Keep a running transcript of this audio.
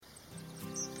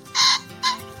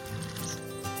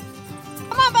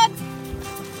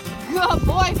Oh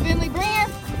boy, Finley, bring her.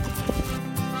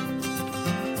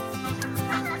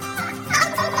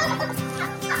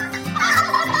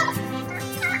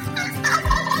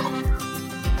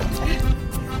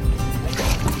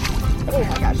 Oh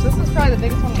my gosh, this is probably the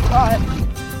biggest one we caught.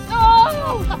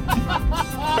 No!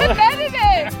 It netted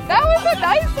it! That was a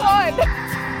nice one!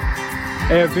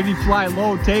 Hey, if any fly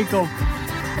low, take them.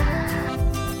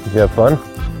 Did you have fun?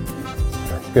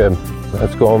 Good.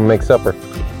 Let's go home and make supper.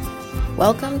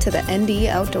 Welcome to the ND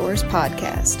Outdoors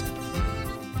Podcast.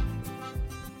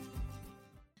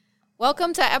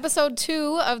 Welcome to episode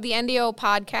 2 of the NDO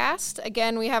Podcast.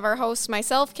 Again, we have our hosts,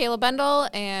 myself, Kayla Bendel,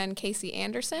 and Casey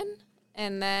Anderson.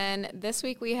 And then this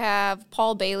week we have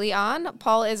Paul Bailey on.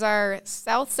 Paul is our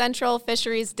South Central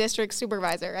Fisheries District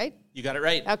Supervisor, right? You got it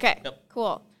right. Okay, Yep.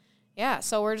 Cool. Yeah,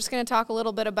 so we're just going to talk a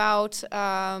little bit about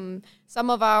some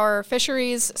of our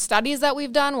fisheries studies that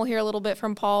we've done. We'll hear a little bit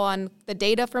from Paul on the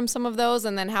data from some of those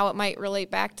and then how it might relate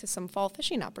back to some fall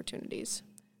fishing opportunities.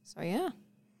 So, yeah.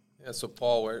 Yeah, so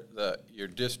Paul, your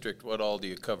district, what all do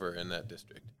you cover in that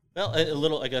district? Well, a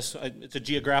little, I guess, it's a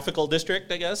geographical district,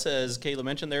 I guess, as Kayla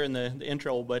mentioned there in the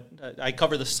intro, but I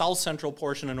cover the south central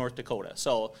portion of North Dakota.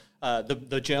 So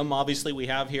the gem, obviously, we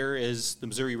have here is the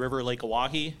Missouri River, Lake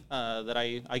Oahe, that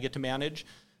I get to manage.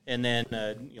 And then,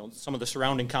 some of the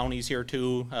surrounding counties here,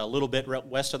 too, a little bit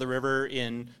west of the river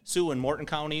in Sioux and Morton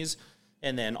counties,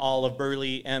 and then all of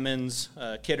Burley, Emmons,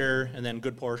 Kidder, and then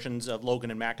good portions of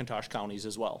Logan and McIntosh counties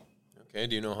as well. Okay,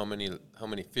 do you know how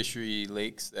many fishery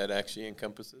lakes that actually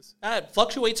encompasses? It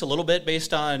fluctuates a little bit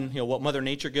based on what Mother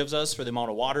Nature gives us for the amount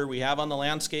of water we have on the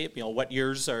landscape. Wet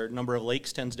years, our number of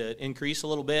lakes tends to increase a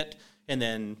little bit, and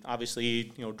then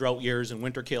obviously drought years and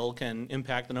winter kill can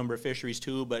impact the number of fisheries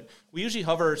too. But we usually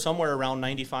hover somewhere around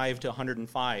 95 to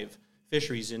 105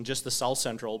 fisheries in just the south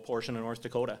central portion of North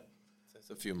Dakota. That's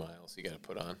a few miles you got to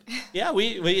put on. Yeah,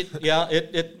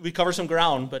 we cover some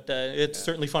ground, but it's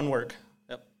certainly fun work.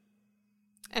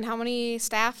 And how many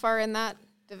staff are in that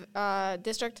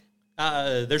district?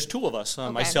 There's 2 of us,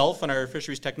 Okay. myself and our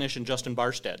fisheries technician, Justin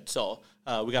Barstead. So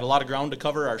we got a lot of ground to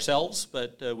cover ourselves,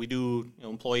 but we do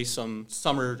employ some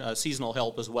summer seasonal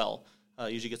help as well.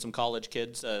 Usually get some college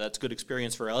kids. That's good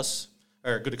experience for us,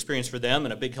 or good experience for them,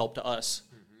 and a big help to us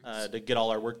to get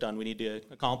all our work done we need to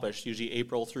accomplish. Usually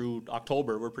April through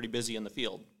October, we're pretty busy in the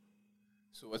field.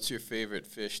 So what's your favorite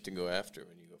fish to go after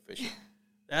when you go fishing?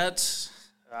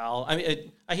 Well,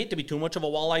 I hate to be too much of a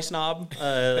walleye snob,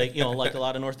 like a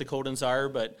lot of North Dakotans are,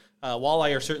 but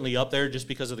walleye are certainly up there just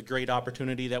because of the great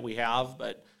opportunity that we have.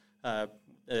 But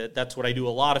that's what I do a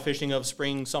lot of fishing of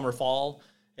spring, summer, fall,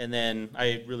 and then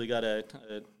I really got a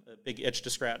big itch to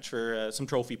scratch for some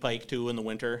trophy pike too in the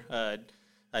winter.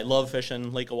 I love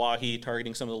fishing Lake Oahe,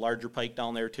 targeting some of the larger pike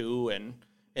down there too, and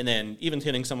then even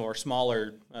hitting some of our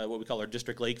smaller, what we call our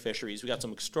district lake fisheries. We got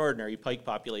some extraordinary pike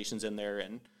populations in there,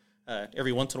 and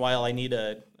every once in a while, I need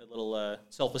a little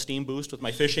self-esteem boost with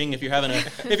my fishing. If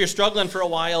you're struggling for a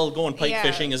while, going pike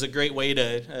fishing is a great way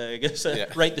to,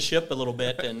 right the ship a little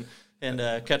bit and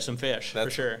catch some fish for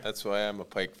sure. That's why I'm a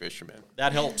pike fisherman.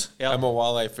 That helps. Yep. I'm a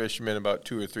walleye fisherman about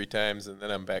 2 or 3 times, and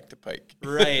then I'm back to pike.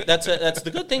 Right. That's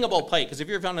the good thing about pike, because if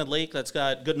you're found a lake that's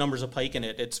got good numbers of pike in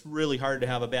it, it's really hard to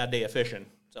have a bad day of fishing.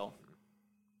 So.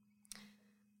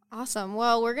 Awesome.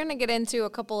 Well, we're going to get into a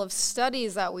couple of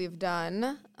studies that we've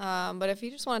done, but if you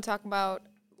just want to talk about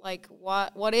like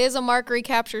what is a mark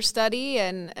recapture study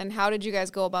and how did you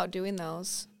guys go about doing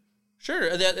those? Sure.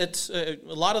 It's a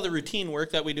lot of the routine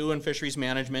work that we do in fisheries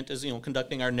management is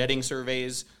conducting our netting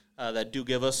surveys that do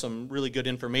give us some really good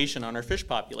information on our fish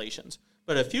populations.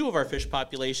 But a few of our fish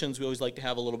populations we always like to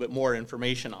have a little bit more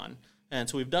information on. And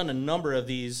so we've done a number of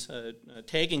these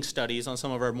tagging studies on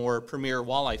some of our more premier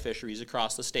walleye fisheries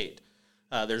across the state.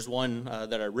 There's one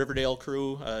that our Riverdale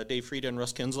crew, Dave Frieda and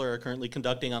Russ Kinsler, are currently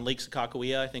conducting on Lake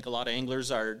Sakakawea. I think a lot of anglers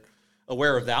are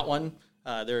aware of that one.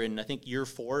 They're in, I think, year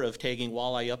 4 of tagging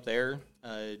walleye up there.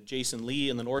 Jason Lee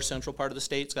in the north central part of the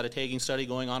state's got a tagging study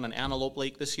going on Antelope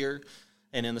Lake this year.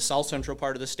 And in the south central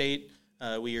part of the state,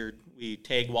 we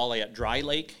tag walleye at Dry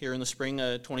Lake here in the spring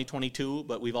of 2022,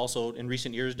 but we've also in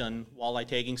recent years done walleye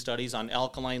tagging studies on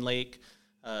Alkaline Lake,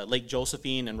 Lake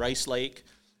Josephine, and Rice Lake,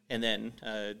 and then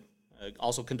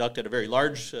also conducted a very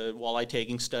large walleye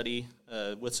tagging study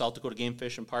with South Dakota Game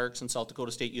Fish and Parks and South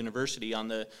Dakota State University on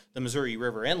the Missouri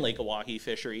River and Lake Oahe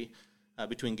fishery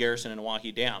between Garrison and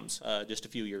Oahe dams just a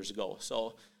few years ago.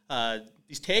 So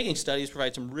these tagging studies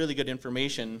provide some really good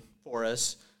information for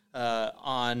us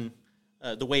on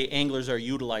the way anglers are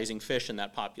utilizing fish in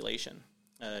that population.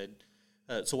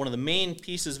 So one of the main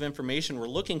pieces of information we're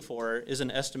looking for is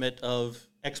an estimate of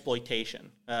exploitation,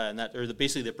 and that, or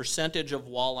basically the percentage of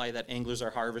walleye that anglers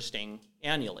are harvesting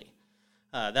annually.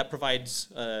 That provides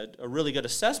a really good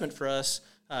assessment for us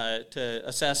to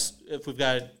assess if we've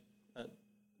got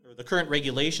or the current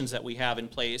regulations that we have in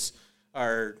place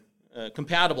are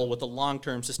compatible with the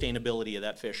long-term sustainability of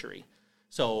that fishery.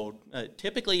 So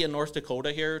typically in North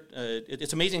Dakota here,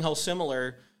 it's amazing how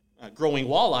similar growing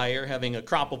walleye or having a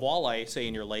crop of walleye, say,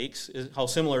 in your lakes, is how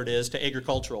similar it is to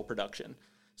agricultural production.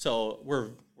 So we're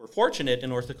fortunate in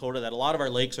North Dakota that a lot of our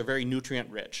lakes are very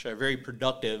nutrient-rich, are very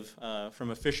productive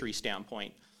from a fishery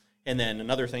standpoint. And then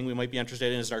another thing we might be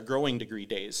interested in is our growing degree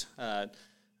days. How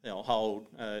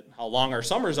long our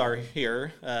summers are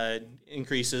here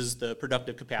increases the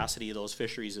productive capacity of those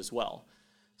fisheries as well.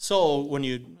 So when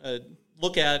you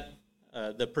look at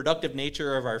the productive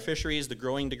nature of our fisheries, the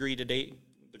growing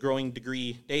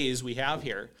degree days we have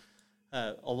here,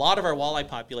 a lot of our walleye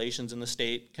populations in the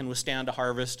state can withstand a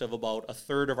harvest of about a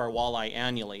third of our walleye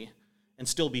annually and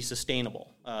still be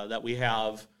sustainable. That we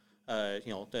have,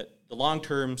 that the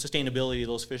long-term sustainability of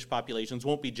those fish populations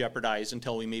won't be jeopardized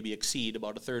until we maybe exceed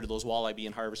about a third of those walleye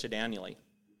being harvested annually.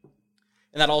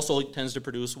 And that also tends to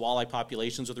produce walleye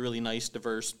populations with a really nice,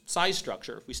 diverse size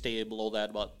structure. If we stay below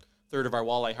that, about a third of our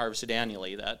walleye harvested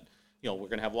annually, that we're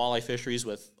going to have walleye fisheries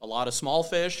with a lot of small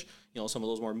fish, some of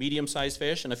those more medium-sized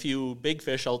fish, and a few big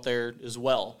fish out there as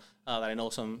well that I know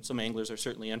some anglers are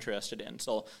certainly interested in.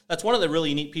 So that's one of the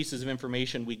really neat pieces of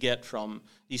information we get from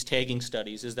these tagging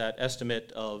studies, is that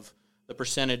estimate of the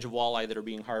percentage of walleye that are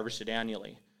being harvested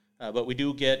annually. But we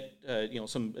do get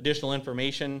some additional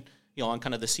information on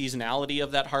kind of the seasonality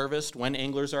of that harvest, when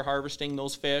anglers are harvesting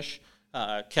those fish,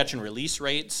 catch and release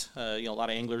rates. A lot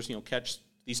of anglers catch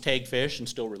these tagged fish and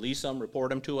still release them, report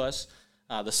them to us.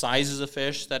 The sizes of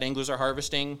fish that anglers are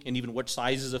harvesting, and even which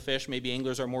sizes of fish maybe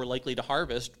anglers are more likely to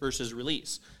harvest versus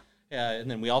release. And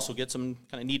then we also get some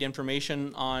kind of neat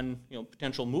information on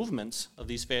potential movements of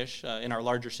these fish in our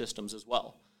larger systems as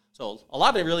well. So a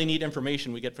lot of really neat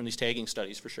information we get from these tagging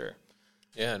studies for sure.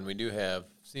 Yeah, and we do have,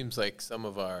 seems like some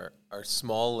of our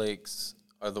small lakes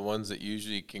are the ones that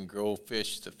usually can grow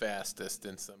fish the fastest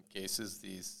in some cases.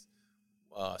 These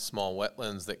small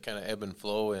wetlands that kind of ebb and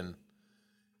flow in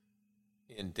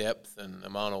depth and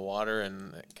amount of water,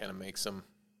 and that kind of makes them,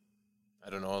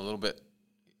 a little bit,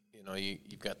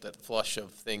 you've got that flush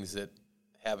of things, that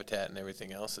habitat and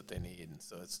everything else that they need, and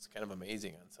so it's kind of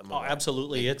amazing on some of them.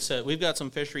 Absolutely. It's we've got some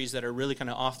fisheries that are really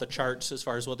kind of off the charts as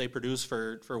far as what they produce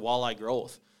for walleye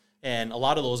growth. And a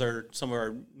lot of those are some of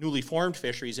our newly formed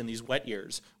fisheries in these wet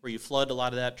years, where you flood a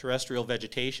lot of that terrestrial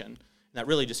vegetation. And that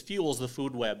really just fuels the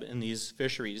food web in these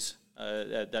fisheries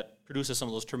that produces some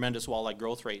of those tremendous walleye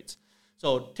growth rates.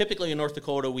 So typically in North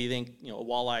Dakota, we think a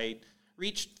walleye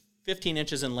reached 15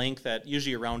 inches in length at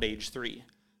usually around age 3.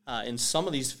 In some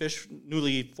of these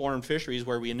newly formed fisheries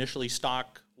where we initially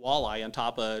stock walleye on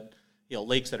top of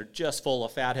lakes that are just full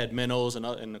of fathead minnows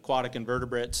and aquatic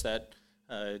invertebrates, that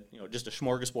just a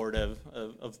smorgasbord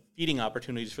of feeding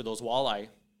opportunities for those walleye.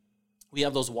 We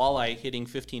have those walleye hitting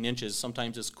 15 inches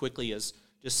sometimes as quickly as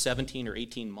just 17 or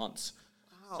 18 months.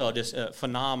 Wow. So just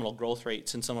phenomenal growth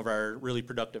rates in some of our really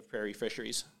productive prairie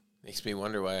fisheries. Makes me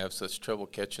wonder why I have such trouble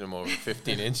catching them over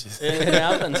 15 inches. It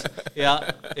happens.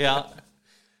 Yeah.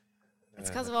 It's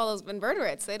because of all those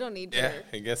invertebrates. They don't need to. Yeah,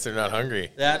 I guess they're not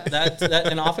hungry. That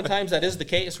and oftentimes that is the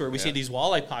case, where we see these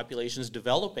walleye populations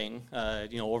developing,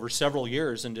 over several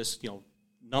years, and just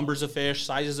numbers of fish,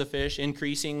 sizes of fish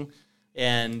increasing,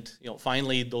 and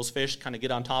finally those fish kind of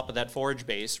get on top of that forage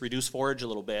base, reduce forage a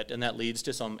little bit, and that leads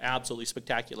to some absolutely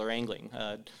spectacular angling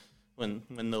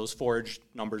when those forage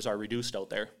numbers are reduced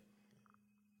out there.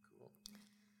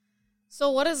 So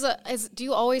what do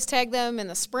you always tag them in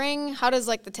the spring? How does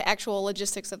the actual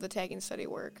logistics of the tagging study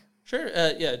work? Sure.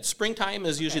 Springtime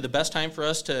is usually the best time for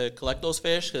us to collect those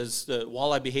fish, because the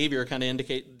walleye behavior kind of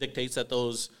dictates that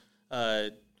those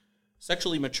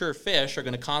sexually mature fish are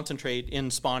going to concentrate in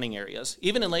spawning areas,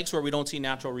 even in lakes where we don't see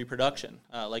natural reproduction,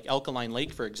 like Alkaline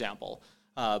Lake, for example.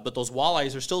 But those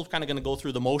walleyes are still kind of going to go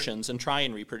through the motions and try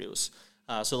and reproduce.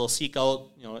 So they'll seek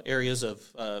out areas of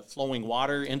flowing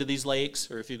water into these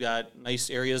lakes, or if you've got nice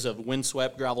areas of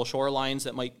windswept gravel shorelines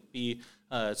that might be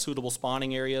suitable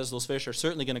spawning areas, those fish are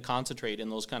certainly going to concentrate in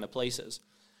those kind of places.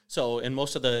 So in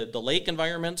most of the lake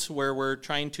environments where we're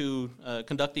trying to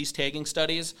conduct these tagging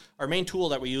studies, our main tool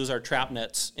that we use are trap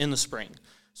nets in the spring.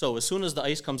 So as soon as the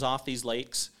ice comes off these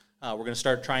lakes, we're going to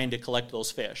start trying to collect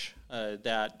those fish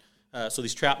so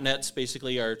these trap nets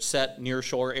basically are set near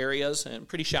shore areas and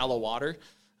pretty shallow water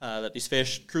that these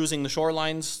fish cruising the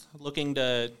shorelines looking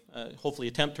to hopefully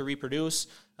attempt to reproduce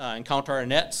encounter our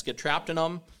nets, get trapped in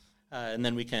them, and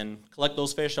then we can collect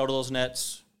those fish out of those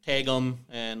nets, tag them,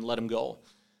 and let them go.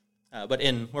 But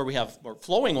in where we have more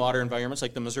flowing water environments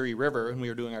like the Missouri River, and we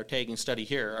were doing our tagging study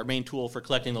here, our main tool for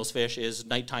collecting those fish is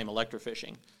nighttime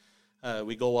electrofishing.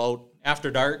 We go out after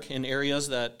dark in areas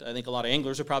that I think a lot of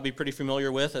anglers are probably pretty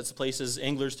familiar with. That's the places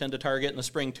anglers tend to target in the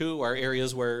spring too, are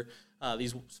areas where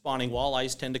these spawning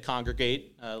walleyes tend to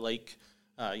congregate, like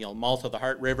mouth of the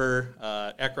Hart River,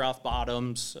 Eckroth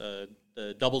Bottoms,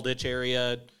 the Double Ditch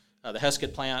area, the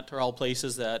Heskett Plant are all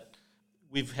places that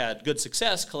we've had good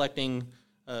success collecting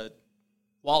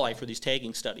walleye for these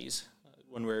tagging studies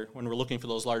when we're looking for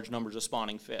those large numbers of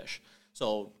spawning fish.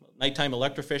 So nighttime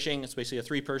electrofishing, it's basically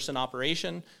a 3-person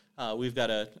operation. We've got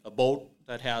a boat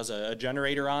that has a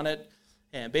generator on it.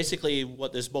 And basically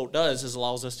what this boat does is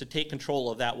allows us to take control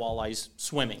of that walleye's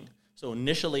swimming. So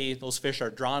initially those fish are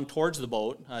drawn towards the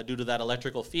boat due to that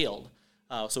electrical field.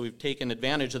 So we've taken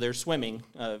advantage of their swimming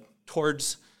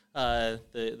towards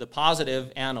the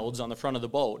positive anodes on the front of the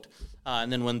boat.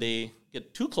 And then when they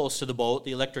get too close to the boat,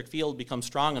 the electric field becomes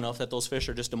strong enough that those fish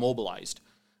are just immobilized.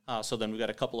 So then we've got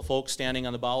a couple of folks standing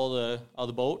on the bow of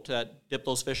the boat that dip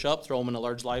those fish up, throw them in a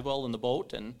large live well in the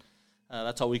boat, and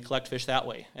that's how we collect fish that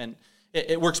way. And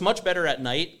it works much better at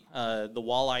night. The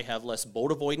walleye have less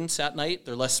boat avoidance at night.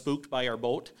 They're less spooked by our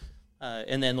boat.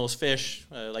 And then those fish,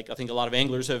 like I think a lot of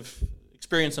anglers have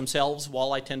experienced themselves,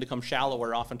 walleye tend to come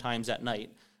shallower oftentimes at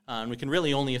night. And we can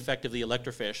really only effectively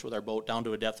electrofish with our boat down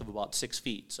to a depth of about 6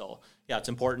 feet. So, yeah, it's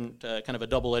important, kind of a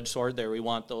double-edged sword there. We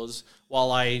want those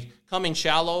walleye coming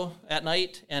shallow at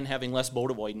night and having less boat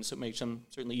avoidance. It makes them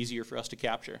certainly easier for us to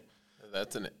capture.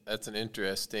 That's an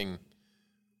interesting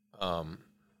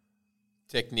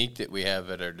technique that we have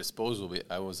at our disposal.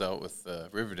 I was out with the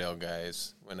Riverdale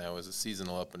guys when I was a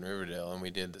seasonal up in Riverdale, and we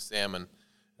did the salmon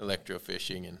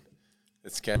electrofishing, and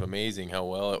it's kind of amazing how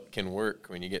well it can work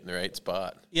when you get in the right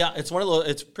spot. Yeah,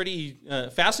 it's pretty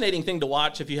fascinating thing to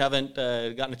watch if you haven't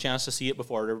gotten a chance to see it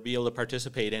before, to be able to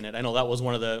participate in it. I know that was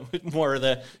one of the more of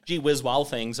the gee whiz wow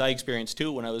things I experienced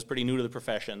too when I was pretty new to the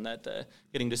profession, that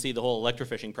getting to see the whole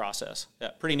electrofishing process. Yeah,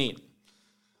 pretty neat.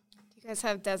 You guys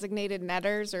have designated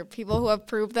netters or people who have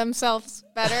proved themselves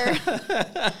better?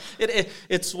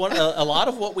 It's a lot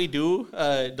of what we do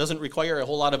doesn't require a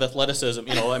whole lot of athleticism.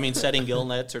 Setting gill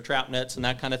nets or trap nets and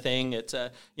that kind of thing. It's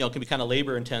it can be kind of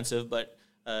labor intensive, but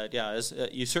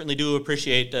you certainly do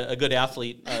appreciate a good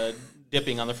athlete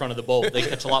dipping on the front of the boat. They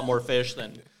catch a lot more fish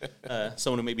than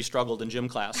someone who maybe struggled in gym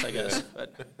class, I guess.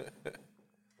 But.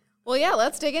 Well, yeah,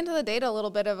 let's dig into the data a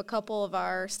little bit of a couple of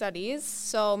our studies.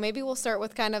 So maybe we'll start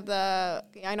with kind of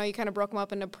I know you kind of broke them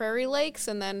up into prairie lakes,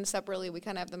 and then separately we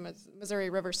kind of have the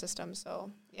Missouri River system.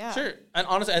 So, yeah. Sure. And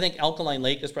honestly, I think Alkaline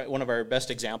Lake is probably one of our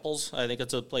best examples. I think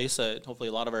it's a place that hopefully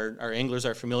a lot of our anglers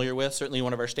are familiar with. Certainly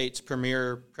one of our state's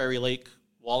premier prairie lake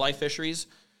walleye fisheries.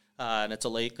 And it's a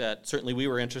lake that certainly we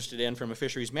were interested in from a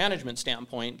fisheries management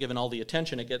standpoint, given all the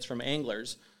attention it gets from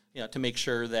anglers, to make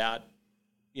sure that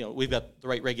we've got the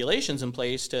right regulations in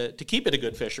place to keep it a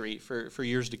good fishery for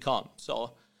years to come.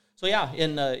 So yeah,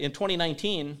 in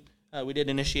 2019, we did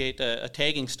initiate a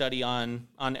tagging study on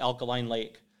Alkaline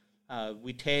Lake.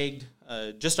 We tagged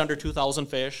just under 2,000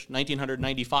 fish,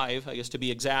 1,995, I guess to be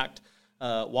exact,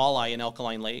 walleye in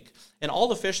Alkaline Lake. And all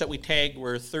the fish that we tagged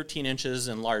were 13 inches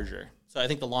and larger. So I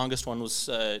think the longest one was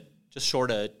just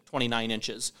short of 29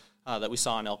 inches that we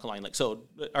saw in Alkaline Lake. So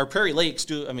our prairie lakes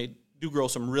do grow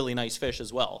some really nice fish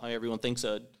as well. Everyone thinks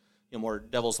more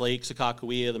Devil's Lake,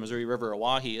 Sakakawea, the Missouri River,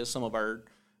 Oahe is some of our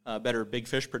better big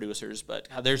fish producers, but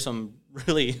there's some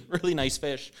really, really nice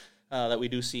fish that we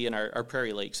do see in our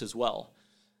prairie lakes as well.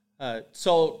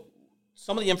 So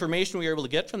some of the information we were able to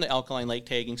get from the Alkaline Lake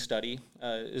tagging study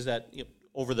is that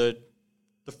over the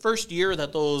first year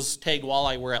that those tagged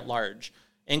walleye were at large,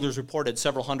 anglers reported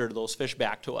several hundred of those fish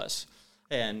back to us.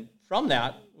 And from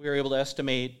that, we were able to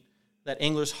estimate that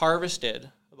anglers harvested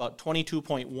about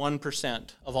 22.1%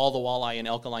 of all the walleye in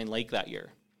Alkaline Lake that year.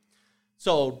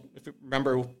 So if you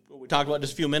remember what we talked about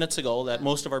just a few minutes ago, that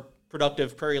most of our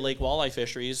productive prairie lake walleye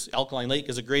fisheries, Alkaline Lake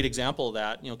is a great example of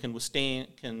that, can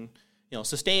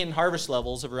sustain harvest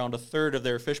levels of around a third of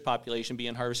their fish population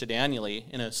being harvested annually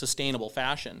in a sustainable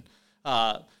fashion.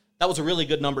 That was a really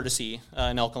good number to see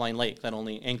in Alkaline Lake, that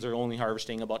anglers are only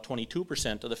harvesting about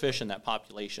 22% of the fish in that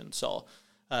population. So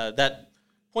that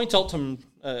points out some,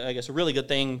 a really good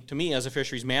thing to me as a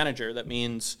fisheries manager. That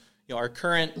means our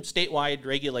current statewide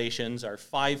regulations, our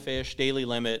 5-fish daily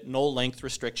limit, no length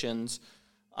restrictions,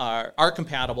 are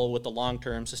compatible with the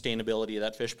long-term sustainability of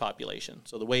that fish population.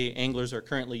 So the way anglers are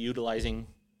currently utilizing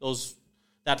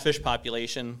that fish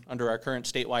population under our current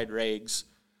statewide regs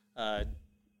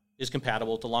is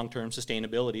compatible to long-term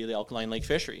sustainability of the alkaline lake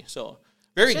fishery. So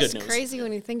very good news. It's crazy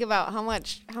when you think about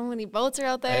how many boats are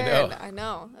out there. I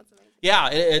know. That's amazing. Yeah,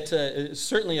 it's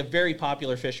certainly a very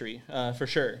popular fishery, for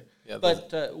sure. Yeah,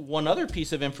 but one other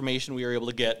piece of information we were able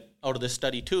to get out of this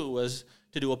study, too, was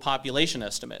to do a population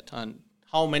estimate on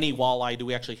how many walleye do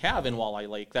we actually have in Walleye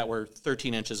Lake that were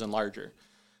 13 inches and larger.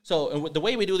 So the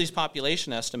way we do these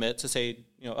population estimates is say,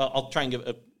 I'll try and give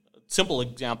a simple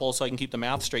example so I can keep the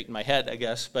math straight in my head, I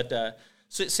guess. But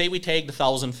say we tagged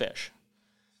 1,000 fish,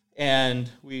 and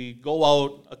we go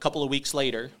out a couple of weeks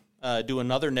later, do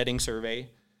another netting survey,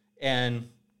 and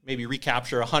maybe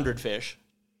recapture 100 fish,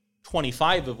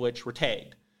 25 of which were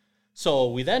tagged.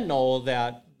 So we then know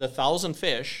that the 1,000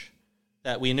 fish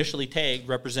that we initially tagged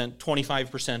represent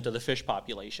 25% of the fish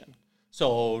population.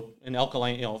 So in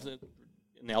alkaline,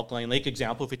 in the Alkaline Lake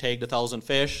example, if we tagged 1,000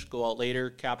 fish, go out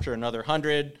later, capture another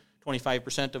 100,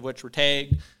 25% of which were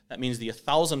tagged, that means the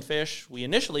 1,000 fish we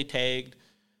initially tagged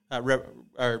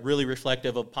are really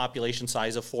reflective of population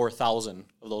size of 4,000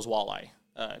 of those walleye,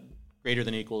 greater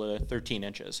than or equal to 13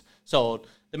 inches. So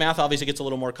the math obviously gets a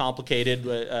little more complicated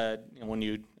when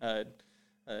you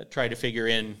try to figure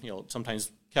in,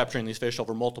 sometimes capturing these fish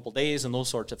over multiple days and those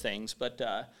sorts of things. But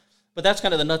that's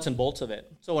kind of the nuts and bolts of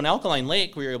it. So in Alkaline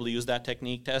Lake, we were able to use that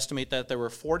technique to estimate that there were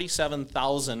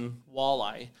 47,000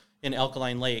 walleye in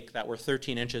Alkaline Lake that were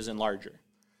 13 inches and larger.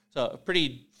 So a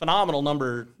pretty phenomenal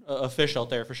number of fish out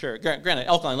there for sure. Granted,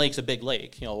 Alkaline Lake's a big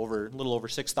lake, a little over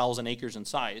 6,000 acres in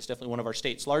size. Definitely one of our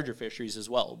state's larger fisheries as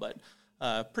well.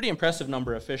 But pretty impressive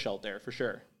number of fish out there for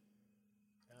sure.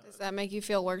 Does that make you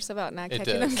feel worse about not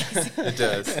catching them? It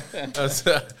does.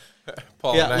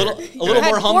 Paul, yeah, a little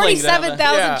more humbling.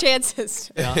 47,000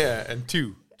 chances. Yeah, and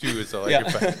two is all I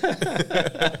can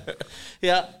find.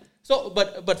 Yeah. So,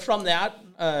 but from that,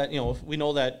 we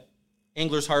know that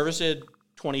anglers harvested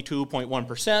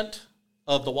 22.1%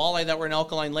 of the walleye that were in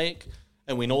Alkaline Lake,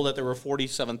 and we know that there were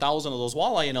 47,000 of those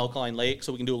walleye in Alkaline Lake.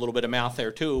 So we can do a little bit of math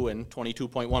there too. And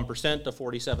 22.1% of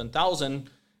 47,000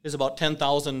 is about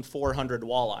 10,400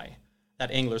 walleye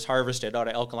that anglers harvested out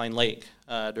of Alkaline Lake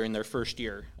during their first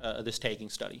year of this tagging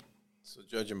study. So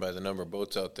judging by the number of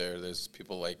boats out there, there's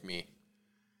people like me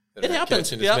that it happens.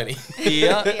 Catching as many.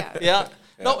 Yeah.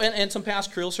 No, and some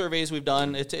past creel surveys we've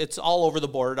done, it's all over the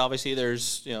board. Obviously,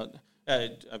 there's,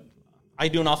 I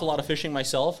do an awful lot of fishing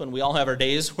myself, and we all have our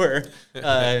days where,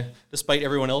 despite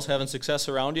everyone else having success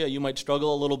around you might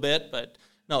struggle a little bit, but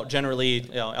no, generally,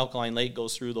 Alkaline Lake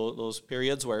goes through those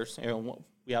periods where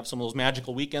we have some of those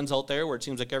magical weekends out there where it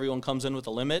seems like everyone comes in with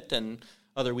a limit, and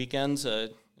other weekends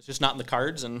it's just not in the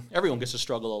cards, and everyone gets to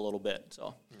struggle a little bit.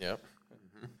 So yeah.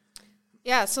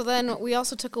 Yeah, so then we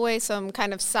also took away some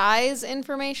kind of size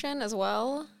information as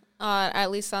well,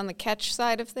 at least on the catch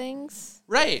side of things.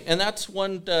 Right, and that's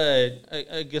one,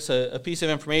 I guess, a piece of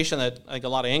information that I think a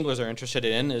lot of anglers are interested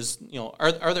in is,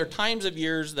 are there times of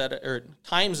years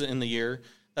times in the year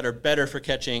that are better for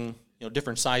catching,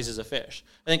 different sizes of fish?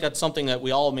 I think that's something that we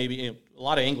all maybe, a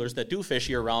lot of anglers that do fish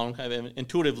year-round kind of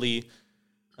intuitively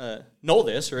know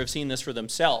this or have seen this for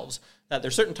themselves, that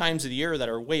there's certain times of the year that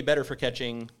are way better for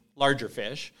catching larger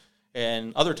fish,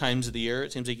 and other times of the year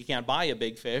it seems like you can't buy a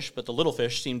big fish, but the little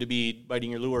fish seem to be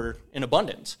biting your lure in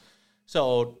abundance.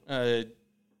 So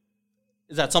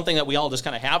is that something that we all just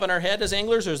kind of have in our head as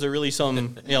anglers, or is there really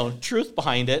some truth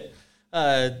behind it?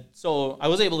 So I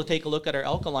was able to take a look at our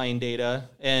alkaline data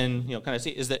and kind of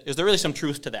see, is there really some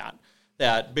truth to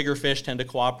that bigger fish tend to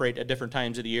cooperate at different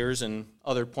times of the years, and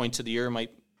other points of the year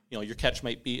might your catch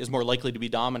is more likely to be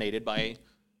dominated by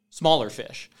smaller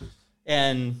fish.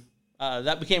 And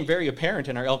that became very apparent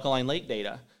in our Alkaline Lake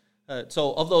data.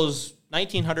 So of those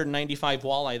 1,995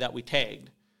 walleye that we tagged,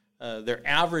 their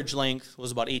average length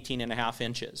was about 18.5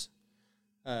 inches.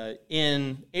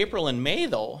 In April and May,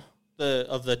 though,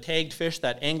 of the tagged fish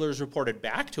that anglers reported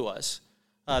back to us,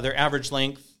 their average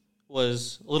length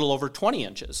was a little over 20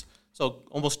 inches. So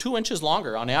almost 2 inches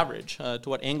longer on average to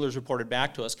what anglers reported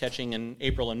back to us catching in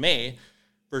April and May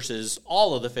versus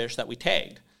all of the fish that we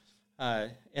tagged.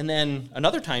 And then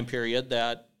another time period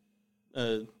that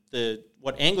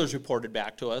what anglers reported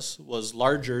back to us was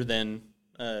larger than,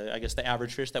 I guess, the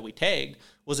average fish that we tagged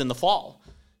was in the fall.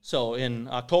 So in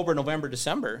October, November,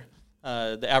 December,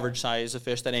 the average size of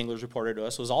fish that anglers reported to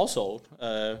us was also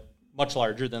much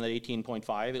larger than the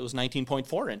 18.5. It was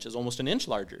 19.4 inches, almost an inch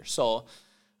larger. So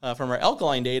from our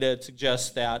alkaline data, it suggests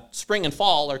that spring and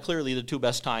fall are clearly the two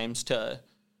best times to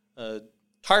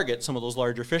target some of those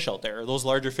larger fish out there. Those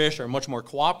larger fish are much more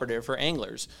cooperative for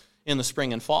anglers in the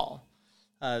spring and fall.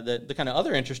 The kind of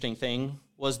other interesting thing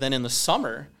was then in the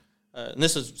summer, and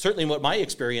this is certainly what my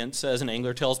experience as an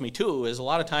angler tells me too, is a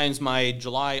lot of times my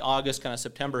July, August, kind of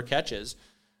September catches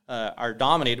are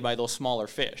dominated by those smaller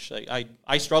fish.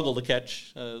 I struggle to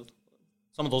catch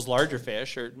some of those larger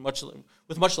fish, or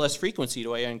with much less frequency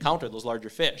do I encounter those larger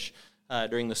fish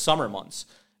during the summer months.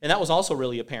 And that was also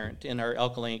really apparent in our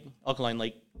Alkaline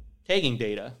Lake tagging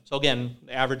data. So again,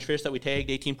 the average fish that we tagged,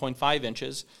 18.5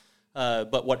 inches.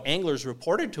 But what anglers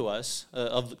reported to us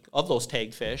of those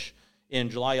tagged fish in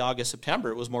July, August,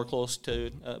 September, it was more close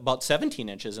to about 17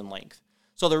 inches in length.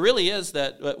 So there really is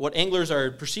that what anglers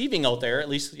are perceiving out there, at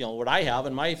least what I have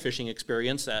in my fishing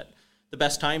experience, that the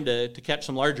best time to catch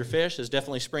some larger fish is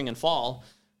definitely spring and fall,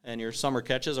 and your summer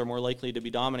catches are more likely to be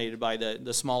dominated by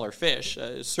the smaller fish.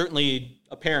 It's certainly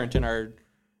apparent in our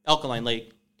Alkaline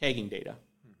Lake tagging data.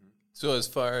 So as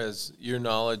far as your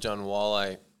knowledge on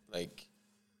walleye, like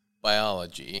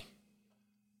biology,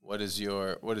 what is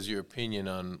your opinion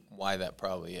on why that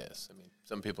probably is? I mean,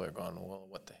 some people are going, well,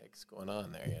 what the heck's going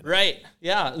on there? Right.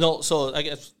 Yeah. No. So I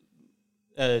guess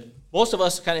most of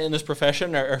us kind of in this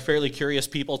profession are fairly curious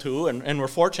people too, and we're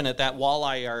fortunate that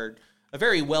walleye are a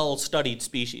very well-studied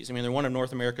species. I mean, they're one of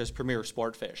North America's premier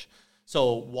sport fish.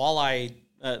 So walleye,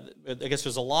 I guess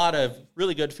there's a lot of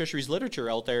really good fisheries literature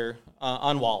out there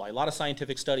on walleye. A lot of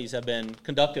scientific studies have been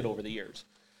conducted over the years.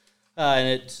 And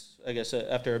it's, I guess,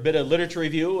 after a bit of literature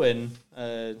review and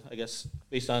I guess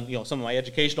based on some of my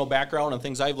educational background and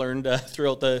things I've learned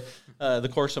throughout the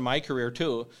course of my career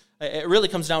too, it really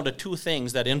comes down to two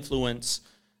things that influence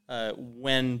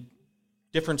when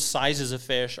different sizes of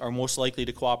fish are most likely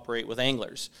to cooperate with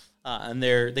anglers, and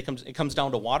it comes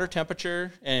down to water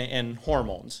temperature and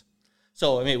hormones.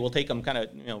 So maybe we'll take them kind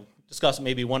of discuss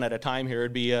maybe one at a time here.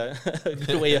 It'd be a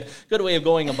good way of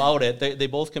going about it. They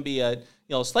both can be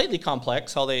slightly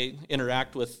complex how they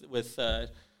interact with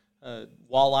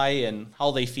walleye and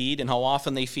how they feed and how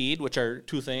often they feed, which are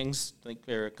two things. I think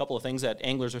there are a couple of things that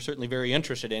anglers are certainly very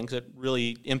interested in because it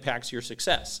really impacts your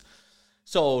success.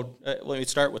 So let me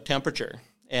start with temperature.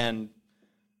 And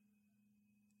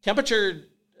temperature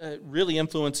really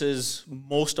influences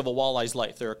most of a walleye's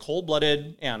life. They're a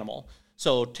cold-blooded animal.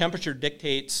 So temperature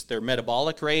dictates their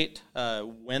metabolic rate,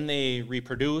 when they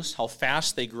reproduce, how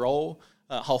fast they grow,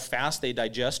 how fast they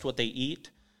digest what they eat,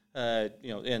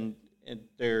 and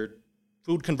their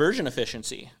food conversion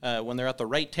efficiency. When they're at the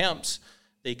right temps,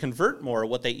 they convert more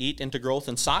of what they eat into growth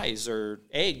and size, or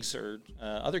eggs, or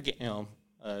other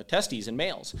testes in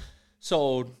males.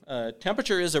 So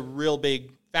temperature is a real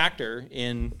big factor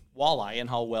in walleye and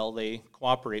how well they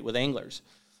cooperate with anglers.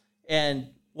 And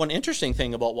one interesting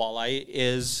thing about walleye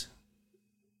is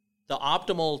the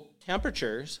optimal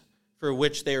temperatures for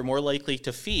which they are more likely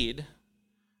to feed,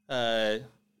 and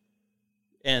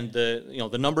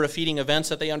the number of feeding events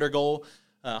that they undergo,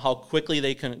 how quickly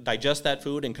they can digest that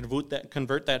food and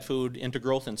convert that food into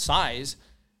growth and size,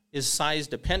 is size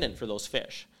dependent for those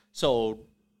fish. So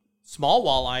small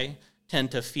walleye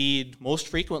tend to feed most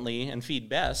frequently and feed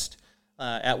best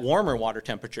at warmer water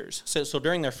temperatures. So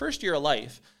during their first year of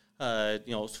life,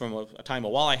 from a time a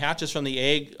walleye hatches from the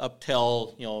egg up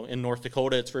till, in North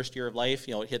Dakota, its first year of life,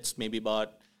 it hits maybe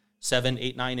about 7,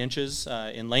 8, 9 inches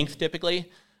in length typically.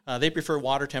 They prefer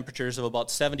water temperatures of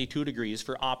about 72 degrees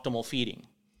for optimal feeding.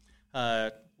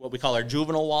 What we call our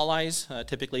juvenile walleyes,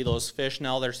 typically those fish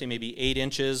now, they're say maybe 8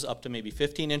 inches up to maybe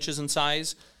 15 inches in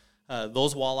size.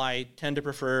 Those walleye tend to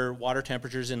prefer water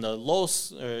temperatures in the low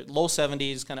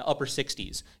 70s, kind of upper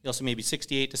 60s. So maybe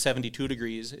 68 to 72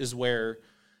 degrees is where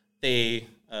they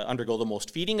undergo the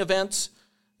most feeding events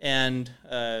and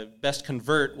best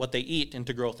convert what they eat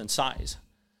into growth and size.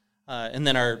 And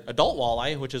then our adult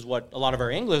walleye, which is what a lot of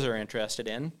our anglers are interested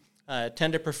in,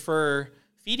 tend to prefer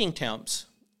feeding temps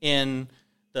in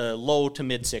the low to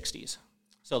mid 60s.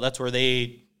 So that's where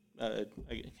they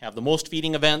have the most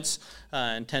feeding events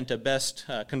and tend to best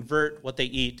convert what they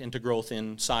eat into growth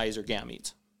in size or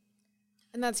gametes.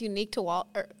 And that's unique to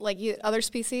other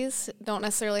species don't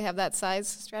necessarily have that size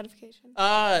stratification?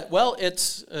 Well,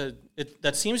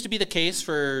 that seems to be the case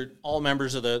for all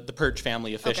members of the perch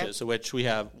family of fishes, which we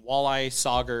have walleye,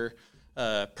 sauger,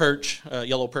 perch,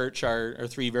 yellow perch are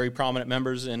three very prominent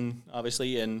members in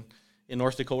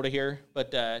North Dakota here.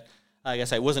 But I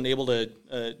guess I wasn't able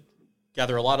to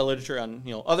gather a lot of literature on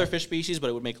other fish species, but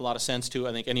it would make a lot of sense too.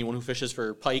 I think anyone who fishes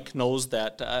for pike knows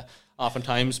that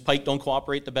oftentimes pike don't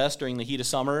cooperate the best during the heat of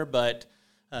summer, but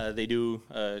they do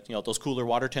those cooler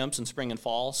water temps in spring and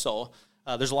fall. So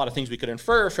there's a lot of things we could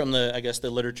infer from the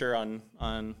literature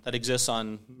on that exists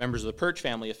on members of the perch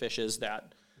family of fishes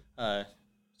that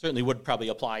certainly would probably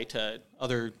apply to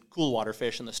other cool water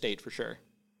fish in the state for sure.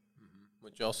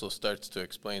 Which also starts to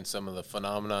explain some of the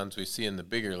phenomenons we see in the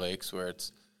bigger lakes where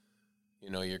it's,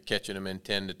 you're catching them in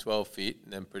 10 to 12 feet,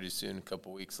 and then pretty soon, a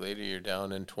couple weeks later, you're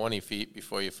down in 20 feet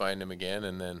before you find them again,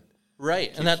 and then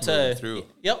right, and that's through.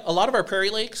 Yep, a lot of our prairie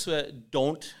lakes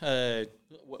don't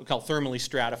what we call thermally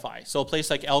stratify. So a place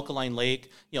like Alkaline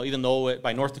Lake, even though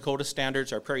by North Dakota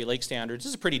standards, our prairie lake standards,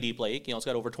 is a pretty deep lake. It's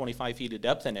got over 25 feet of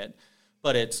depth in it,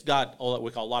 but it's got what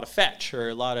we call a lot of fetch or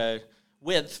a lot of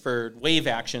width for wave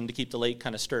action to keep the lake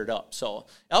kind of stirred up. So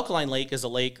Alkaline Lake is a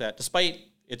lake that, despite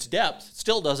its depth,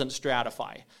 still doesn't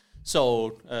stratify.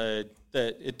 So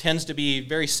it tends to be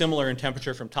very similar in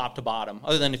temperature from top to bottom,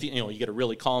 other than if you get a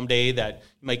really calm day that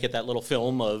you might get that little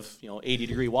film of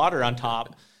 80-degree water on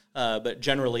top. But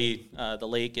generally, the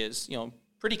lake is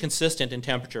pretty consistent in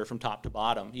temperature from top to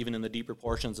bottom, even in the deeper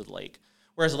portions of the lake.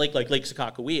 Whereas a lake like Lake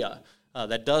Sakakawea,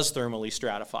 that does thermally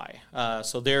stratify.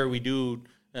 So there we do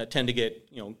tend to get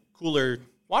cooler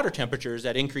water temperatures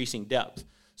at increasing depth.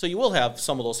 So you will have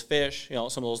some of those fish, some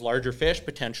of those larger fish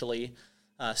potentially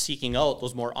seeking out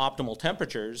those more optimal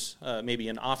temperatures, maybe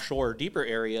in offshore or deeper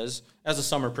areas as the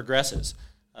summer progresses.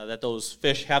 That those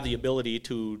fish have the ability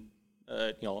to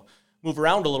move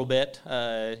around a little bit.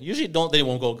 Usually they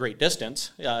won't go a great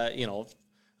distance.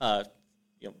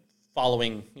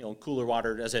 Following cooler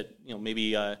water as it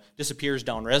maybe disappears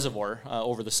down reservoir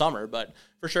over the summer, but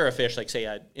for sure a fish like say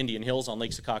at Indian Hills on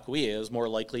Lake Sakakawea is more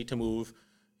likely to move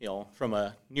from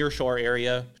a near shore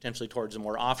area potentially towards a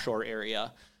more offshore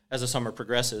area as the summer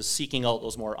progresses, seeking out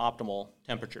those more optimal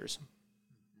temperatures.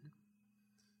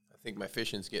 I think my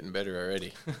fishing's getting better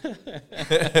already.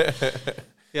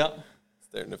 Yeah,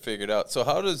 starting to figure it out. So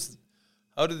how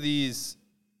do these,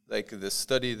 like the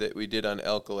study that we did on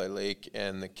Alkali Lake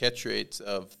and the catch rates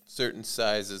of certain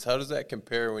sizes, how does that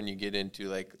compare when you get into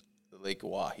like the Lake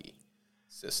Oahe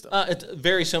system? It's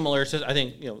very similar to, I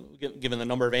think, given the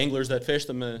number of anglers that fish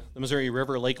the Missouri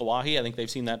River, Lake Oahe, I think they've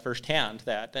seen that firsthand.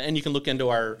 And you can look into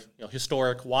our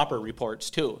historic Whopper reports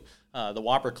too. The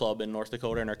Whopper Club in North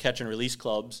Dakota and our catch and release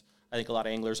clubs, I think a lot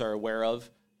of anglers are aware of.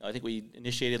 I think we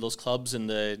initiated those clubs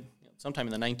sometime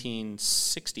in the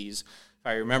 1960s. If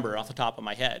I remember off the top of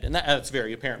my head. And that's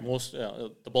very apparent. Most,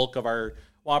 the bulk of our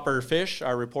whopper fish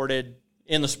are reported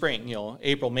in the spring.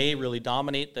 April, May really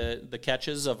dominate the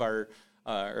catches of our,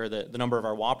 or the number of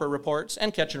our whopper reports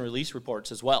and catch and release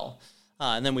reports as well.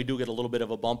 And then we do get a little bit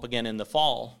of a bump again in the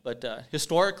fall. But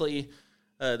historically,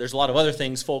 there's a lot of other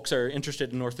things folks are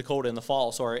interested in North Dakota in the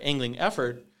fall. So our angling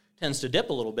effort tends to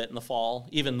dip a little bit in the fall,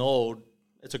 even though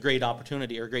it's a great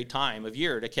opportunity or a great time of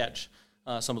year to catch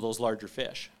some of those larger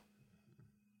fish.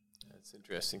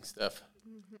 Interesting stuff.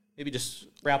 Maybe just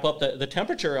wrap up the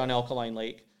temperature on Alkaline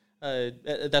Lake.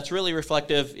 That's really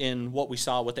reflective in what we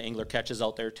saw with the angler catches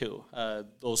out there too.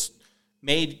 Those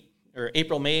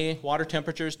April, May water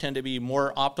temperatures tend to be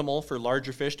more optimal for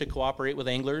larger fish to cooperate with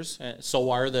anglers.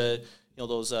 So are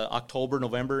those October,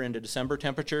 November into December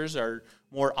temperatures are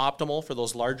more optimal for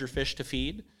those larger fish to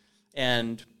feed.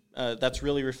 And that's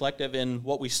really reflective in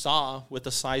what we saw with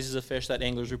the sizes of fish that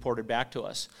anglers reported back to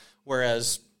us.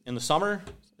 Whereas in the summer,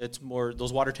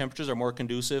 those water temperatures are more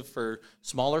conducive for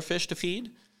smaller fish to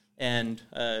feed. And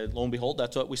lo and behold,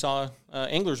 that's what we saw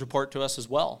anglers report to us as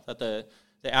well, that the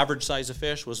average size of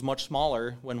fish was much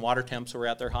smaller when water temps were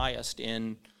at their highest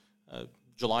in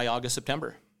July, August,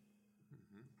 September.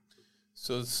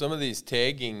 So some of these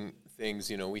tagging things,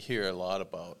 we hear a lot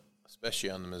about, especially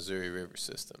on the Missouri River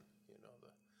system.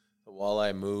 The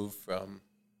walleye move from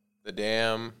the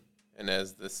dam, and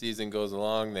as the season goes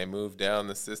along, they move down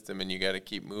the system, and you got to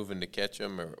keep moving to catch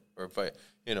them. Or if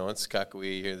in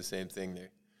Sakakawea, you hear the same thing.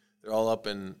 They're all up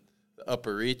in the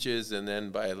upper reaches, and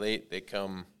then by late they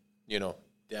come,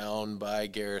 down by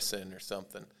Garrison or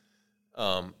something.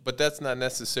 But that's not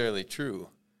necessarily true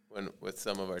with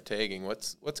some of our tagging.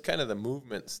 What's kind of the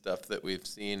movement stuff that we've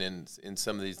seen in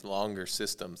some of these longer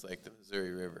systems like the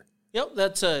Missouri River? Yep,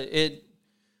 that's it.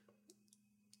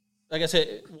 Like I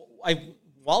said,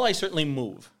 walleye certainly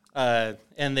move,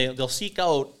 and they'll seek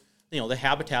out the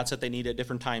habitats that they need at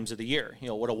different times of the year.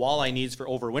 What a walleye needs for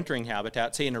overwintering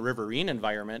habitat, say in a riverine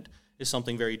environment, is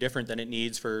something very different than it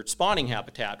needs for spawning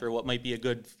habitat, or what might be a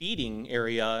good feeding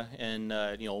area in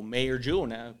May or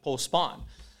June post spawn.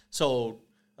 So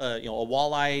a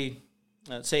walleye,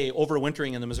 say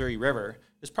overwintering in the Missouri River,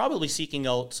 is probably seeking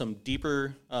out some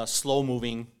deeper, slow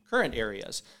moving current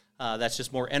areas. That's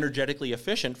just more energetically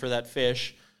efficient for that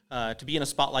fish to be in a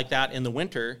spot like that in the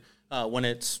winter when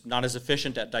it's not as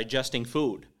efficient at digesting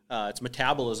food. Its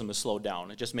metabolism is slowed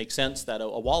down. It just makes sense that a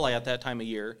walleye at that time of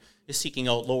year is seeking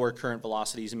out lower current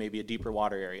velocities and maybe a deeper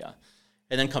water area.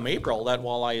 And then come April, that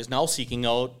walleye is now seeking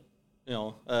out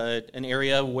an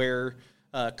area where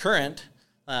current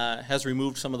has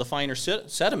removed some of the finer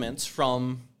sediments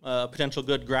from a potential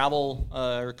good gravel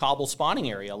or cobble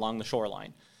spawning area along the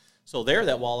shoreline. So there,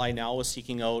 that walleye now is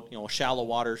seeking out, a shallow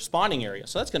water spawning area.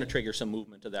 So that's going to trigger some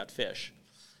movement of that fish.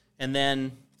 And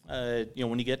then,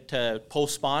 when you get to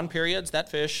post-spawn periods, that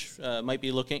fish might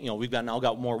be looking, we've now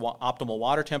got more optimal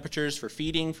water temperatures for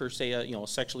feeding for, say, a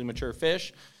sexually mature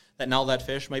fish. That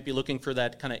fish might be looking for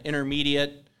that kind of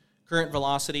intermediate current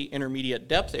velocity, intermediate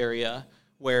depth area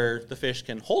where the fish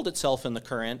can hold itself in the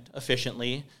current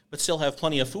efficiently, but still have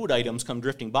plenty of food items come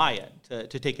drifting by it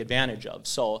to take advantage of.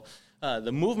 So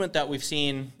the movement that we've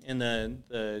seen in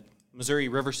the Missouri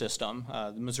River system,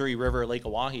 the Missouri River Lake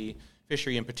Oahe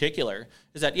fishery in particular,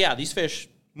 is that, these fish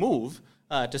move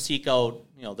to seek out,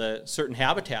 the certain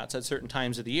habitats at certain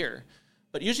times of the year.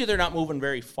 But usually they're not moving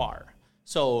very far.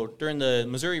 So during the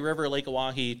Missouri River Lake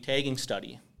Oahe tagging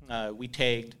study, we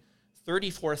tagged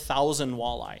 34,000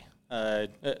 walleye.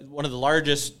 One of the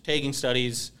largest tagging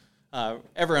studies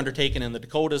ever undertaken in the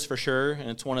Dakotas for sure, and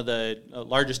it's one of the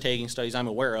largest tagging studies I'm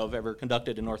aware of ever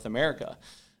conducted in North America,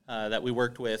 that we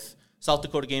worked with South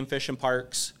Dakota Game Fish and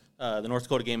Parks, the North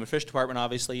Dakota Game and Fish Department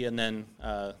obviously, and then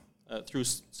through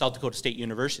South Dakota State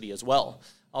University as well.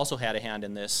 Also had a hand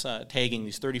in this, tagging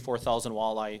these 34,000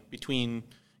 walleye between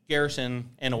Garrison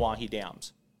and Oahe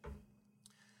dams.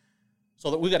 So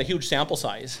that we've got a huge sample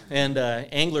size, and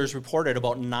anglers reported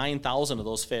about 9,000 of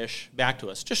those fish back to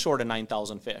us, just short of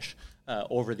 9,000 fish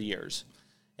over the years.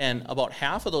 And about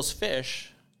half of those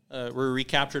fish were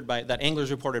recaptured that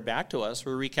anglers reported back to us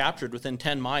were recaptured within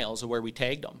 10 miles of where we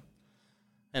tagged them.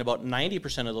 And about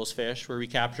 90% of those fish were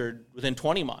recaptured within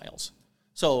 20 miles.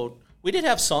 So we did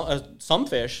have some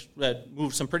fish that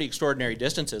moved some pretty extraordinary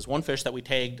distances. One fish that we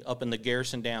tagged up in the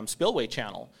Garrison Dam spillway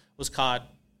channel was caught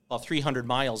about 300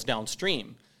 miles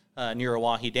downstream near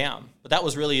Oahe Dam. But that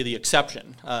was really the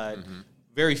exception.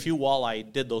 Very few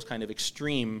walleye did those kind of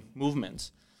extreme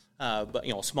movements. But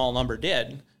a small number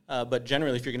did. But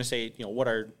generally, if you're going to say, what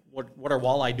are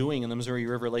walleye doing in the Missouri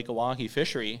River Lake Oahe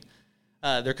fishery,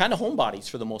 they're kind of homebodies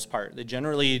for the most part. They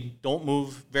generally don't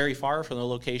move very far from the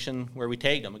location where we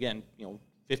tagged them. Again,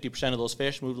 50% of those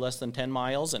fish moved less than 10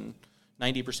 miles, and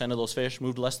 90% of those fish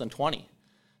moved less than 20.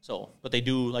 So, but they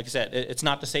do, like I said, it's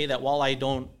not to say that walleye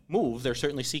don't move. They're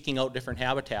certainly seeking out different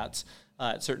habitats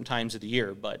at certain times of the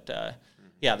year. But,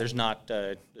 there's not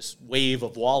this wave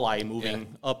of walleye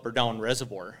moving up or down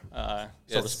reservoir,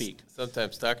 so to speak.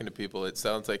 Sometimes talking to people, it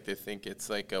sounds like they think it's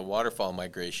like a waterfall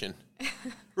migration.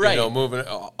 Right. Moving,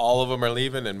 all of them are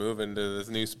leaving and moving to this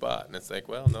new spot. And it's like,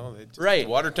 well, no, they just, right.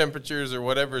 Water temperatures or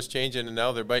whatever is changing, and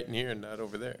now they're biting here and not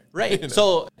over there. Right.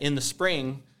 So in the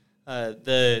spring,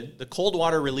 the cold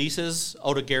water releases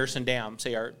out of Garrison Dam,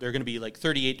 they're going to be like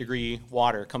 38-degree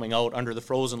water coming out under the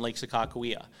frozen Lake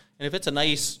Sakakawea. And if it's a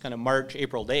nice kind of March,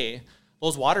 April day,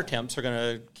 those water temps are going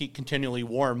to keep continually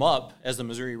warm up as the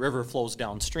Missouri River flows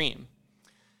downstream.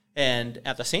 And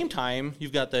at the same time,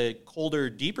 you've got the colder,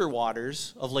 deeper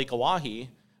waters of Lake Oahe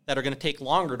that are going to take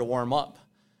longer to warm up.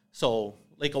 So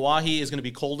Lake Oahe is going to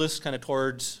be coldest kind of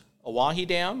towards Oahe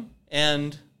Dam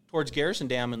and towards Garrison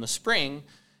Dam in the spring,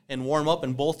 and warm up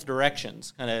in both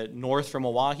directions, kind of north from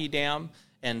Oahe Dam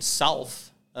and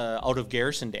south out of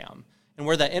Garrison Dam. And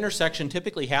where that intersection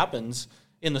typically happens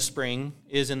in the spring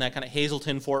is in that kind of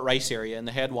Hazelton, Fort Rice area in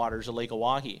the headwaters of Lake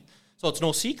Oahe. So it's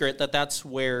no secret that that's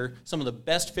where some of the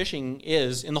best fishing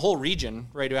is in the whole region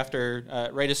right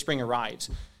as spring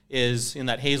arrives, is in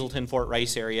that Hazelton, Fort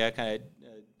Rice area. Kind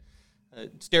of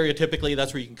stereotypically,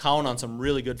 that's where you can count on some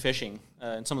really good fishing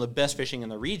and some of the best fishing in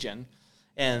the region.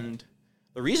 And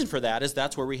the reason for that is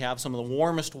that's where we have some of the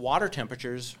warmest water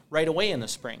temperatures right away in the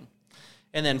spring.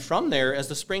 And then from there, as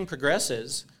the spring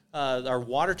progresses, our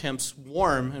water temps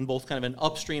warm in both kind of an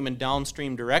upstream and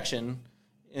downstream direction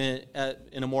in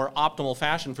a more optimal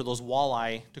fashion for those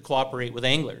walleye to cooperate with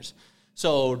anglers.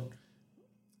 So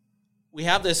we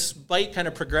have this bite kind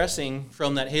of progressing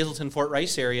from that Hazelton, Fort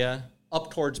Rice area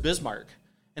up towards Bismarck,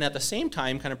 and at the same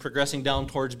time kind of progressing down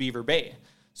towards Beaver Bay.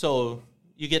 So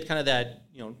you get kind of that,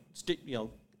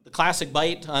 the classic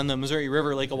bite on the Missouri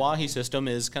River Lake Oahe system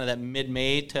is kind of that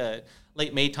mid-May to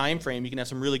late May time frame. You can have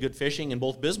some really good fishing in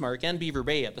both Bismarck and Beaver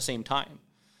Bay at the same time.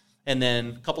 And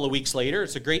then a couple of weeks later,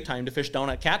 it's a great time to fish down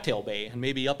at Cattail Bay and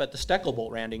maybe up at the Steckle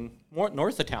Boat Landing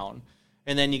north of town.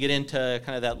 And then you get into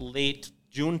kind of that late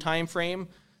June time frame.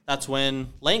 That's when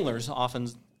Langler's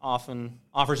often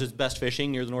offers its best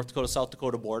fishing near the North Dakota-South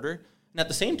Dakota border. And at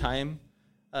the same time,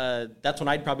 that's when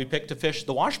I'd probably pick to fish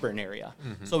the Washburn area.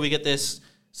 Mm-hmm. So we get this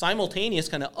simultaneous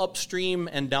kind of upstream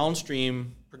and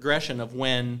downstream progression of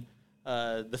when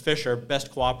the fish are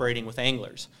best cooperating with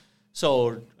anglers. So,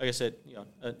 like I said,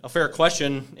 a fair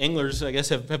question anglers, I guess,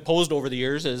 have posed over the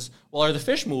years is, well, are the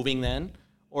fish moving then,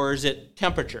 or is it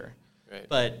temperature? Right.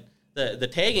 But the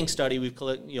tagging study we've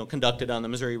conducted on the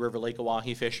Missouri River Lake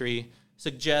Oahe fishery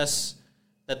suggests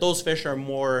that those fish are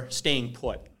more staying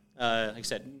put. Like I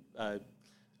said,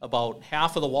 about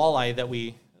half of the walleye that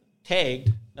we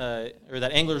tagged, or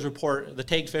that anglers report, the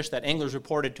tagged fish that anglers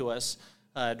reported to us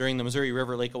during the Missouri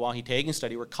River Lake Oahe tagging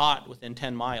study were caught within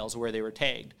 10 miles of where they were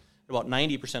tagged. About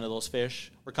 90% of those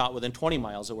fish were caught within 20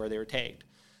 miles of where they were tagged.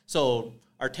 So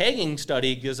our tagging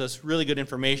study gives us really good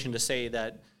information to say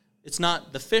that it's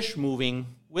not the fish moving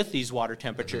with these water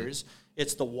temperatures,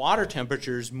 it's the water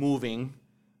temperatures moving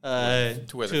to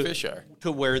where the fish are.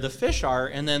 To where the fish are,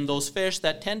 and then those fish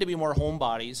that tend to be more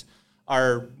homebodies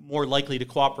are more likely to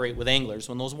cooperate with anglers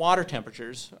when those water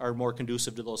temperatures are more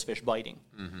conducive to those fish biting.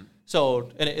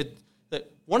 So, and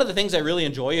one of the things I really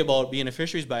enjoy about being a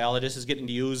fisheries biologist is getting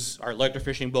to use our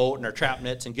electrofishing boat and our trap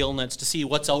nets and gill nets to see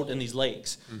what's out in these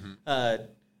lakes.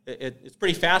 It's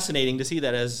pretty fascinating to see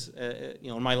that as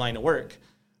in my line of work.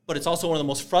 But it's also one of the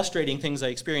most frustrating things I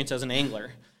experience as an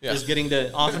angler is getting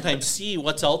to oftentimes see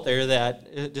what's out there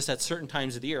that just at certain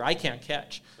times of the year I can't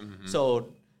catch. So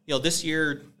this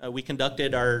year we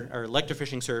conducted our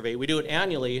electrofishing survey. We do it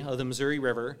annually of the Missouri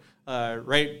River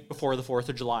right before the 4th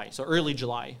of July. So early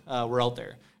July, we're out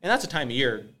there. And that's a time of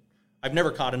year. I've never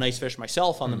caught a nice fish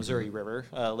myself on the Missouri River,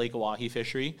 Lake Oahe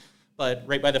fishery. But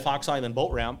right by the Fox Island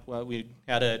boat ramp, we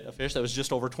had a fish that was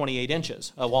just over 28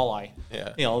 inches, a walleye.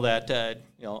 That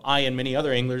I and many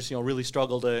other anglers, really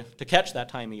struggle to catch that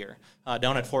time of year.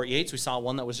 Down at Fort Yates, we saw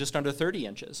one that was just under 30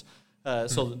 inches.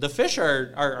 So the fish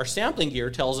our sampling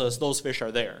gear tells us those fish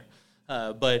are there,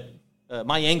 but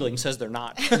my angling says they're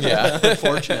not.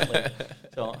 Unfortunately.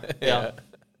 So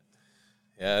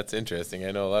Yeah, that's interesting. I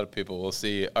know a lot of people will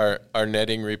see our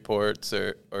netting reports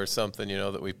or something,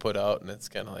 that we put out, and it's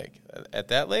kind of like, at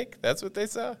that lake, that's what they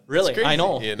saw? Really? I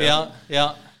know.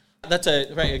 Yeah. That's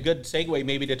a good segue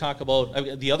maybe to talk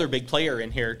about the other big player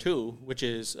in here too, which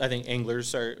is, I think,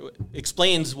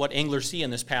 explains what anglers see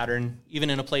in this pattern, even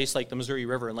in a place like the Missouri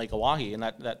River and Lake Oahe, and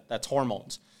that's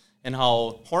hormones, and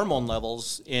how hormone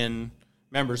levels in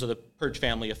members of the perch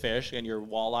family of fish, and your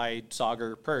walleye,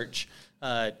 sauger, perch,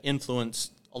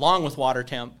 influence, along with water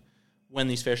temp, when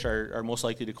these fish are most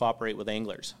likely to cooperate with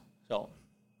anglers. So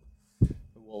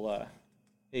we'll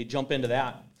jump into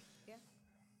that. Yeah.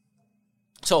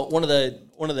 So one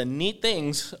of the neat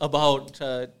things about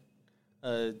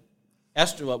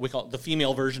what we call the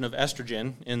female version of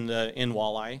estrogen in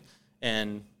walleye,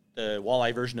 and the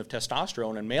walleye version of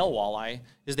testosterone in male walleye,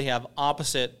 is they have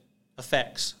opposite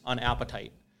effects on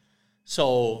appetite.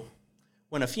 So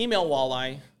when a female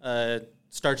walleye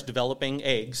starts developing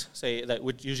eggs,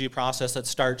 which usually a process that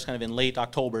starts kind of in late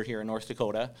October here in North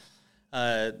Dakota,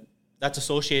 that's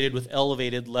associated with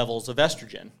elevated levels of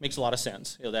estrogen. Makes a lot of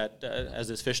sense. That as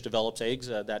this fish develops eggs,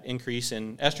 that increase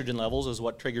in estrogen levels is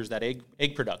what triggers that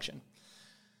egg production.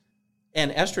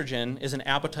 And estrogen is an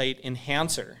appetite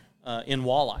enhancer in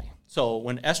walleye. So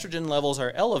when estrogen levels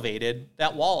are elevated,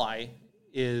 that walleye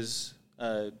is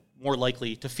more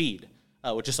likely to feed,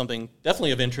 which is something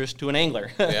definitely of interest to an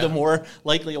angler. The more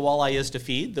likely a walleye is to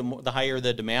feed, the higher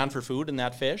the demand for food in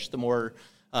that fish, the more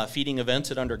feeding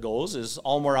events it undergoes, is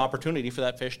all more opportunity for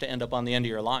that fish to end up on the end of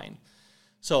your line.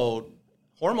 So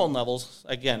hormone levels,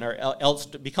 again,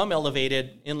 become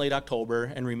elevated in late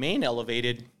October and remain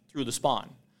elevated through the spawn.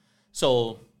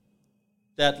 So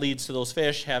that leads to those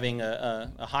fish having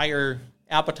a higher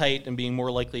appetite and being more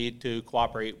likely to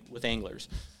cooperate with anglers.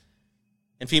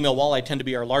 And female walleye tend to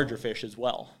be our larger fish as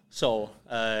well. So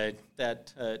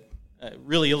that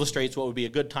really illustrates what would be a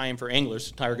good time for anglers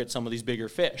to target some of these bigger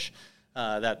fish.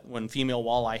 That when female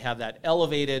walleye have that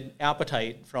elevated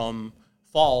appetite from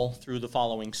fall through the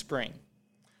following spring.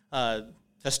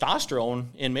 Testosterone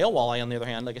in male walleye, on the other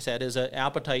hand, like I said, is an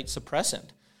appetite suppressant.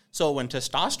 So when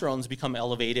testosterones become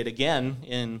elevated again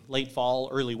in late fall,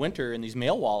 early winter in these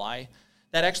male walleye,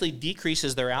 that actually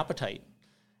decreases their appetite,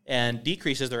 and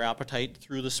decreases their appetite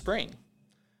through the spring.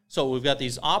 So we've got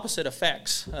these opposite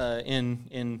effects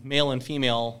in male and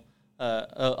female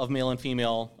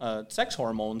sex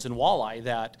hormones in walleye,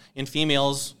 that in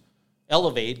females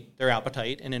elevate their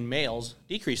appetite and in males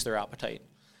decrease their appetite.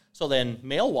 So then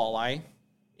male walleye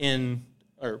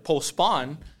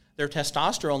post-spawn, their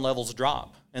testosterone levels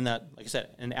drop. And that, like I said,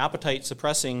 an appetite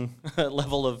suppressing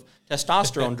level of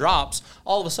testosterone drops,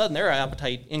 all of a sudden their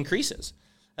appetite increases.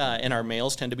 And our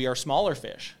males tend to be our smaller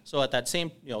fish. So at that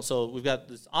same, so we've got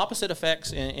this opposite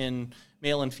effects in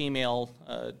male and female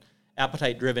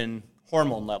appetite-driven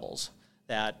hormone levels,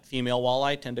 that female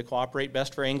walleye tend to cooperate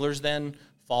best for anglers then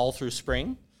fall through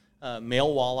spring.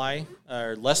 Male walleye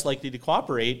are less likely to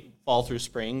cooperate fall through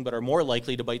spring, but are more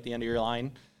likely to bite the end of your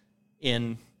line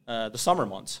in the summer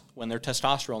months when their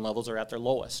testosterone levels are at their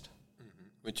lowest.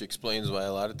 Which explains why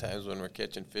a lot of times when we're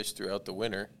catching fish throughout the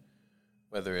winter,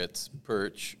 whether it's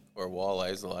perch or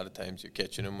walleyes, a lot of times you're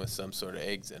catching them with some sort of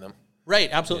eggs in them. Right,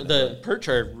 absolutely. The perch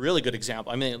are a really good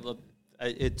example. I mean,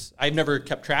 I've never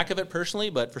kept track of it personally,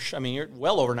 but for sure, I mean, you're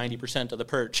well over 90% of the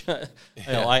perch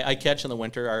I catch in the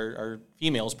winter are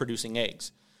females producing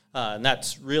eggs. And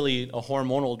that's really a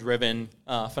hormonal-driven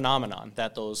phenomenon,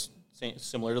 that those,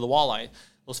 similar to the walleye,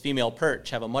 those female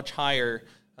perch have a much higher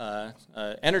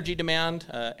energy demand,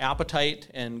 appetite,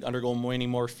 and undergo many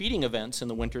more feeding events in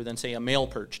the winter than, say, a male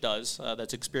perch does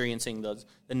that's experiencing the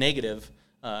negative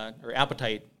or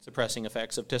appetite-suppressing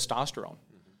effects of testosterone.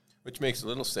 Which makes a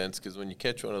little sense, because when you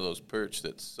catch one of those perch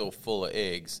that's so full of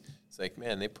eggs, it's like,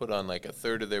 man, they put on like a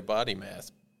third of their body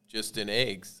mass just in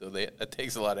eggs, so that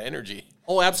takes a lot of energy.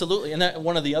 Oh, absolutely. And that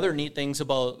one of the other neat things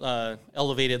about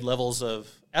elevated levels of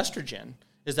estrogen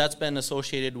is that's been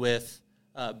associated with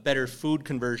better food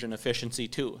conversion efficiency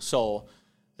too. So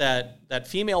that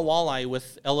female walleye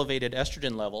with elevated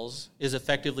estrogen levels is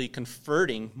effectively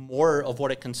converting more of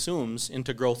what it consumes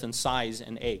into growth and size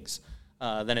and eggs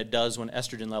than it does when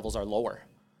estrogen levels are lower.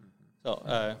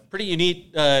 So pretty unique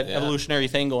evolutionary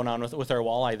thing going on with our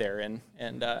walleye there. And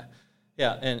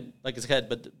like I said,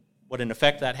 but what an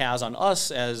effect that has on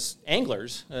us as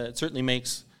anglers, it certainly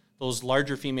makes those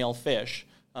larger female fish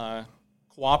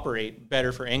cooperate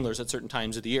better for anglers at certain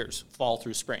times of the years, fall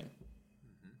through spring.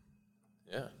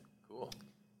 Yeah, cool.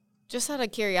 Just out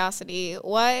of curiosity,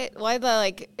 why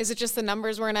is it just the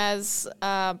numbers weren't as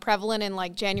prevalent in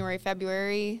like January,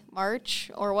 February, March,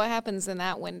 or what happens in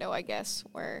that window, I guess,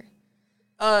 where?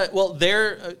 Our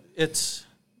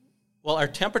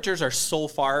temperatures are so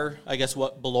far, I guess,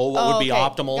 below what would be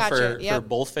optimal for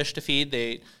both fish to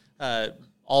feed.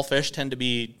 All fish tend to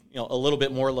be, a little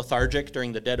bit more lethargic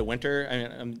during the dead of winter.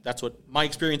 I mean, that's what my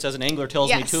experience as an angler tells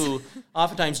me too.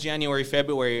 Oftentimes, January,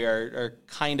 February are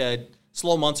kind of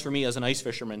slow months for me as an ice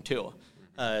fisherman too.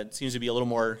 It seems to be a little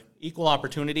more equal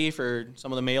opportunity for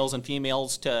some of the males and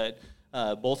females to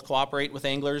both cooperate with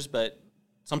anglers, but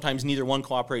sometimes neither one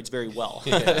cooperates very well,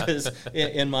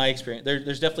 in my experience.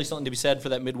 There's definitely something to be said for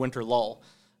that midwinter lull.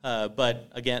 But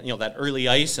again, that early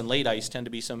ice and late ice tend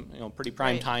to be some pretty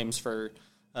prime times for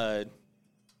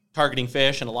targeting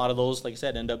fish, and a lot of those, like I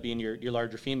said, end up being your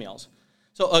larger females.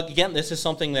 So again, this is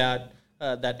something that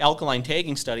that alkaline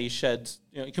tagging study sheds.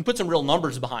 You can put some real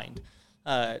numbers behind.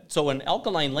 So in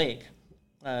Alkaline Lake,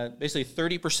 basically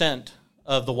 30%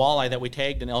 of the walleye that we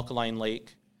tagged in Alkaline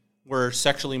Lake were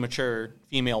sexually mature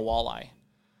female walleye.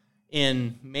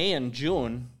 In May and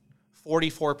June,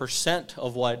 44%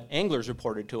 of what anglers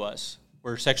reported to us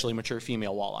were sexually mature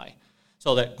female walleye.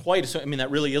 So that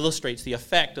that really illustrates the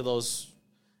effect of those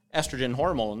estrogen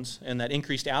hormones and that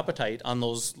increased appetite on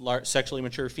those sexually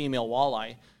mature female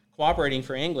walleye cooperating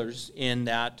for anglers in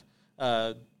that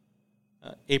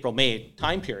April-May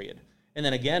time period. And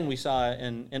then again, we saw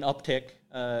an uptick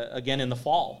again in the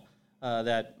fall,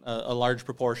 that a larger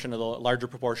proportion of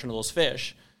those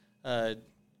fish,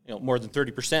 more than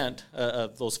 30%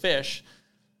 of those fish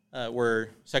were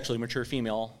sexually mature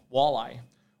female walleye.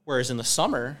 Whereas in the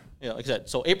summer, like I said,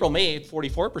 so April-May,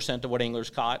 44% of what anglers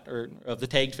caught, or of the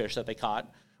tagged fish that they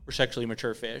caught, were sexually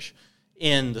mature fish.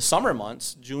 In the summer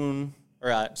months,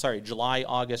 July,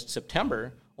 August,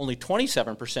 September, only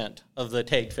 27% of the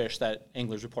tagged fish that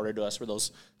anglers reported to us were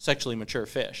those sexually mature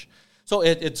fish. So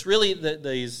it's really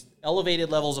these elevated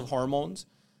levels of hormones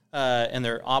and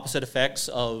their opposite effects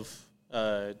of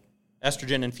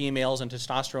estrogen in females and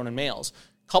testosterone in males,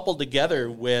 coupled together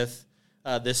with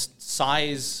this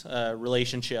size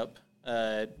relationship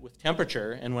with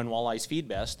temperature, and when walleyes feed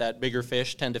best, that bigger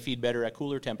fish tend to feed better at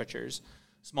cooler temperatures,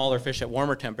 smaller fish at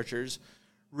warmer temperatures,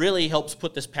 really helps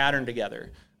put this pattern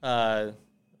together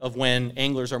of when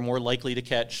anglers are more likely to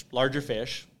catch larger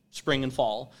fish, spring and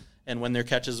fall, and when their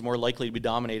catch is more likely to be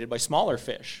dominated by smaller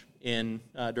fish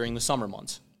during the summer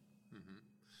months. Mm-hmm.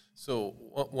 So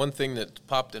one thing that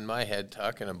popped in my head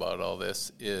talking about all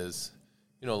this is,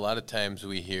 a lot of times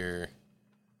we hear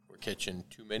we're catching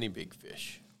too many big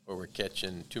fish, or we're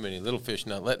catching too many little fish,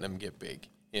 not letting them get big.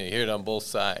 You hear it on both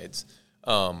sides.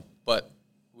 But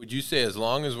would you say as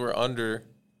long as we're under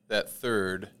that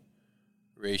third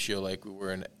ratio, like we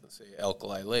were in, let's say,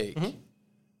 Alkali Lake, mm-hmm.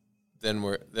 then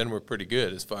we're pretty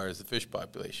good as far as the fish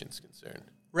population is concerned?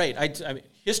 Right. I mean,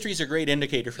 history is a great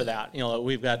indicator for that.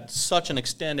 We've got such an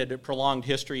extended, prolonged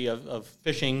history of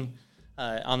fishing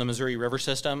on the Missouri River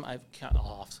system. I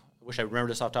wish I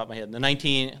remembered this off the top of my head. In the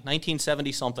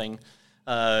 1970-something,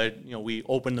 we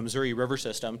opened the Missouri River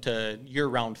system to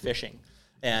year-round fishing.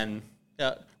 And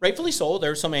rightfully so,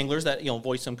 there are some anglers that,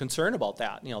 voice some concern about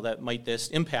that, that might this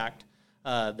impact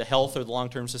the health or the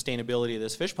long-term sustainability of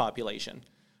this fish population.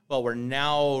 Well, we're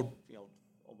now,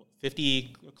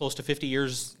 close to 50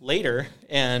 years later,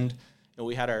 and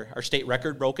we had our state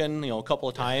record broken, a couple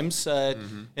of times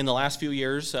in the last few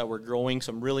years. We're growing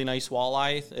some really nice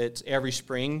walleye. It's every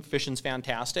spring. Fishing's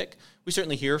fantastic. We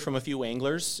certainly hear from a few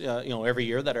anglers, every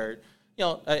year that are,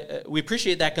 we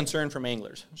appreciate that concern from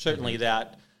anglers. Certainly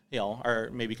that, are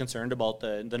maybe concerned about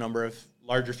the number of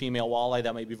larger female walleye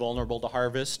that might be vulnerable to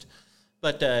harvest.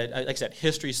 But like I said,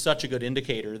 history is such a good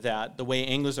indicator that the way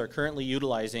anglers are currently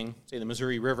utilizing, say, the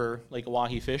Missouri River, Lake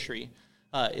Oahe fishery,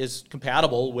 is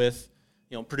compatible with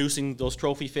producing those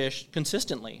trophy fish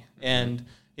consistently. And,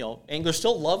 anglers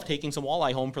still love taking some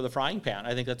walleye home for the frying pan.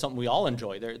 I think that's something we all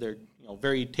enjoy. They're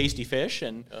very tasty fish,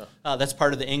 and that's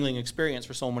part of the angling experience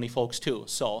for so many folks too.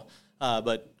 So,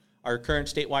 but our current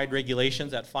statewide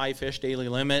regulations at 5 fish daily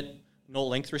limit, no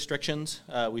length restrictions.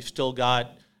 We've still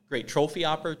got great trophy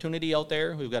opportunity out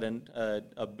there. We've got a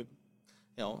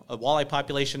walleye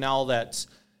population now that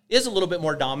is a little bit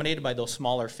more dominated by those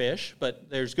smaller fish, but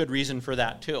there's good reason for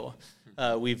that too.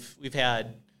 We've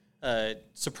had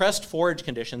suppressed forage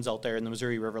conditions out there in the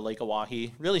Missouri River, Lake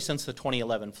Oahe, really since the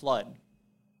 2011 flood.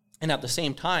 And at the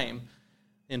same time,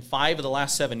 in 5 of the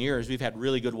last 7 years, we've had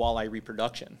really good walleye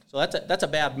reproduction. So that's a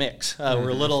bad mix. We're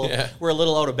a little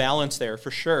out of balance there for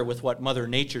sure with what Mother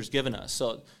Nature's given us.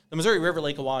 So the Missouri River,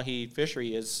 Lake Oahe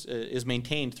fishery is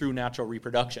maintained through natural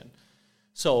reproduction.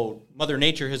 So Mother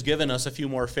Nature has given us a few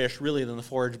more fish really than the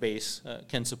forage base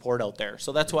can support out there.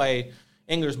 So that's why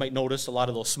anglers might notice a lot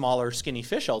of those smaller, skinny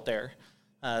fish out there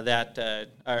that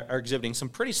are exhibiting some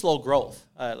pretty slow growth.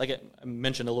 Like I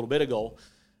mentioned a little bit ago,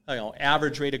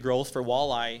 average rate of growth for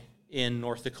walleye in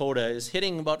North Dakota is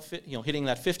hitting about hitting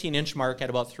that 15-inch mark at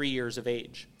about 3 years of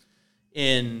age.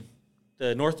 In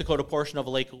the North Dakota portion of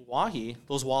Lake Oahe,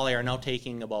 those walleye are now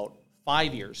taking about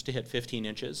 5 years to hit 15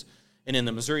 inches. And in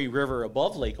the Missouri River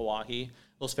above Lake Oahe,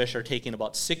 those fish are taking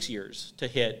about 6 years to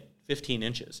hit 15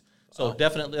 inches. So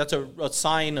definitely that's a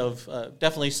sign of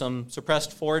definitely some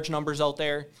suppressed forage numbers out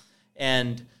there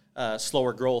and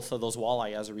slower growth of those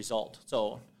walleye as a result.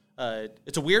 So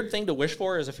it's a weird thing to wish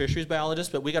for as a fisheries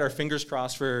biologist, but we got our fingers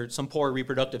crossed for some poor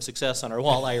reproductive success on our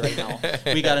walleye right now.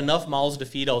 We got enough mouths to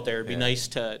feed out there. It'd be nice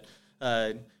to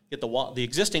get the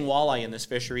existing walleye in this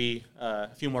fishery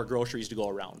a few more groceries to go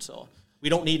around. So we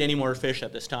don't need any more fish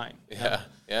at this time. Yeah,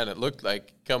 and it looked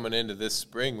like coming into this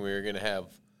spring we were going to have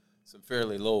some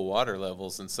fairly low water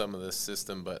levels in some of this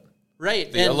system, but right.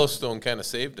 The Yellowstone kind of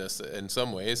saved us in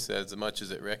some ways as much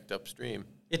as it wrecked upstream.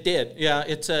 It did, yeah.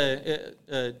 It's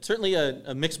certainly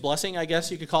a mixed blessing, I guess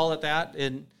you could call it that.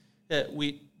 And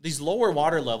these lower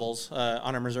water levels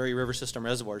on our Missouri River system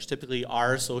reservoirs typically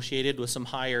are associated with some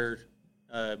higher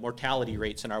mortality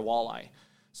rates in our walleye.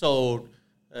 So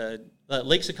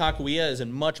Lake Sakakawea is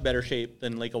in much better shape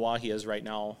than Lake Oahe is right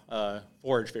now,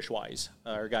 forage fish-wise.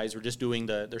 Our guys were just doing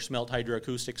their smelt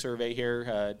hydroacoustic survey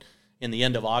here in the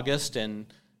end of August, and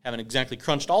haven't exactly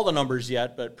crunched all the numbers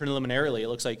yet, but preliminarily it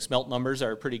looks like smelt numbers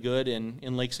are pretty good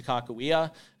in Lake Sakakawea,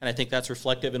 and I think that's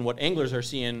reflective in what anglers are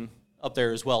seeing up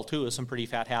there as well, too, is some pretty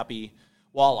fat, happy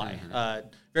walleye. Mm-hmm.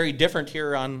 Very different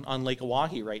here on Lake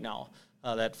Oahe right now.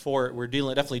 We're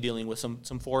definitely dealing with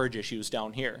some forage issues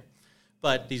down here.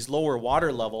 But these lower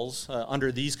water levels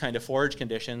under these kind of forage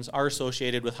conditions are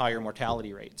associated with higher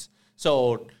mortality rates.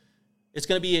 So it's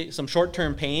going to be some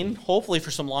short-term pain, hopefully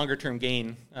for some longer-term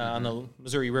gain on the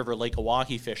Missouri River Lake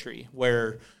Oahe fishery,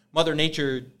 where Mother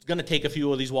Nature is going to take a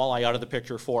few of these walleye out of the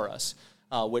picture for us,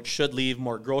 which should leave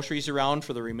more groceries around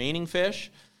for the remaining fish.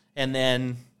 And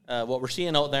then what we're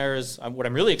seeing out there is what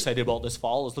I'm really excited about this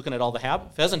fall is looking at all the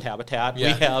phaisant habitat we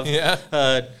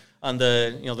have on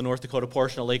the the North Dakota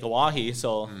portion of Lake Oahe.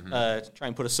 So try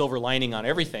and put a silver lining on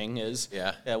everything is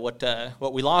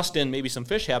what we lost in maybe some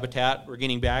fish habitat, we're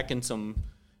getting back in some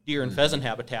deer and pheasant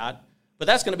habitat. But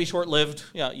that's going to be short-lived.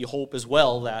 You hope as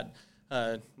well that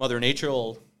Mother Nature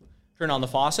will turn on the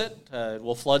faucet,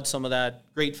 will flood some of that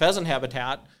great pheasant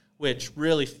habitat, which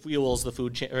really fuels the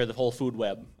the whole food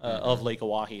web of Lake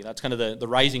Oahe. That's kind of the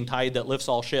rising tide that lifts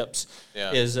all ships,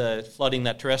 is flooding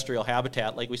that terrestrial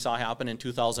habitat like we saw happen in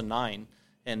 2009,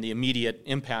 and the immediate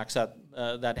impacts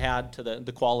that had to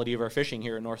the quality of our fishing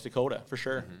here in North Dakota, for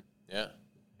sure. Mm-hmm. Yeah,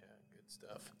 good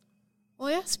stuff. Well,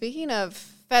 yeah, speaking of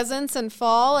pheasants and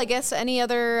fall, I guess any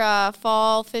other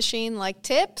fall fishing like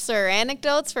tips or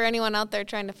anecdotes for anyone out there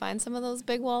trying to find some of those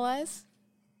big walleyes?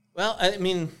 Well, I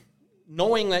mean,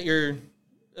 knowing that you're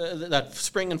that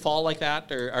spring and fall like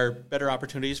that are better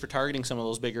opportunities for targeting some of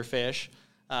those bigger fish.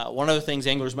 One of the things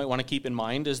anglers might want to keep in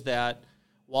mind is that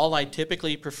walleye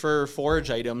typically prefer forage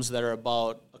items that are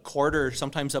about a quarter,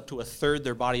 sometimes up to a third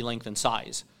their body length and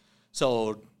size.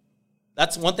 So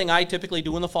that's one thing I typically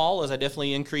do in the fall, is I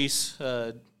definitely increase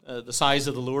the size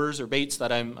of the lures or baits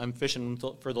that I'm fishing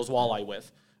for those walleye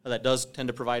with. That does tend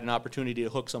to provide an opportunity to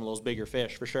hook some of those bigger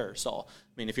fish for sure. So,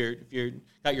 I mean, if you're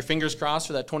got your fingers crossed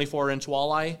for that 24-inch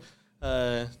walleye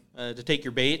to take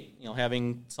your bait,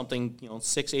 having something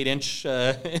 6-8 inch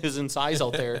is in size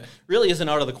out there really isn't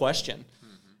out of the question.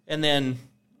 Mm-hmm. And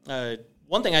then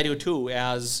one thing I do too,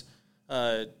 as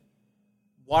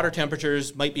water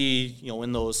temperatures might be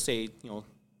in those say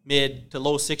mid to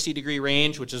low 60-degree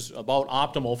range, which is about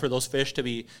optimal for those fish to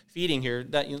be feeding here.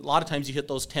 That a lot of times you hit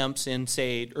those temps in,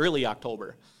 say, early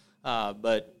October.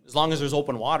 But as long as there's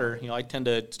open water, I tend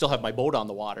to still have my boat on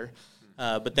the water.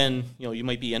 But then, you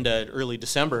might be into early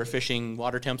December fishing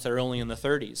water temps that are only in the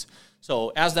 30s.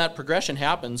 So as that progression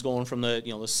happens, going from the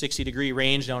 60-degree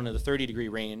range down to the 30-degree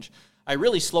range, I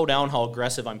really slow down how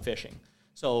aggressive I'm fishing.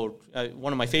 So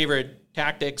one of my favorite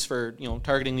tactics for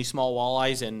targeting these small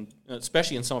walleyes, and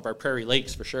especially in some of our prairie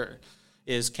lakes for sure,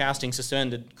 is casting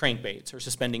suspended crankbaits or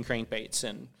suspending crankbaits.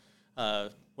 And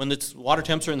when the water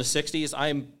temps are in the 60s,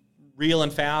 I'm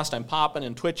reeling fast, I'm popping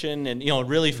and twitching, and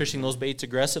really fishing those baits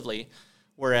aggressively.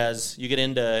 Whereas you get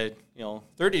into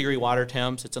 30-degree water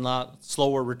temps, it's a lot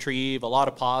slower retrieve, a lot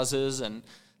of pauses, and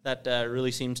that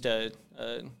really seems to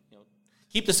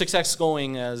keep the success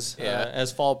going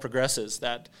as fall progresses.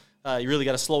 That you really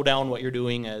got to slow down what you're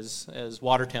doing as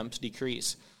water temps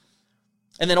decrease.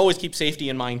 And then always keep safety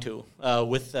in mind too.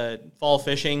 With fall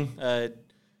fishing,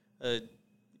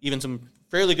 even some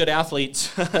fairly good athletes,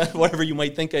 whatever you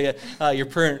might think of your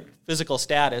current physical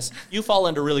status, you fall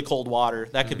into really cold water.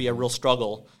 That could be a real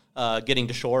struggle getting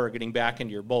to shore or getting back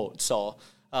into your boat. So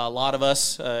a lot of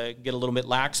us get a little bit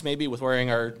lax maybe with wearing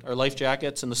our life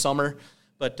jackets in the summer.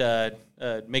 But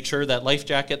make sure that life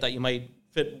jacket that you might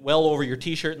fit well over your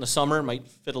T-shirt in the summer might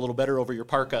fit a little better over your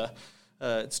parka.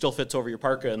 It still fits over your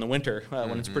parka in the winter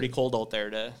when it's pretty cold out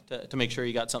there to make sure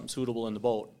you got something suitable in the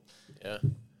boat. Yeah.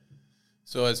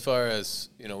 So as far as,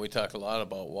 we talk a lot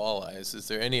about walleyes. Is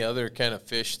there any other kind of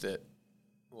fish that,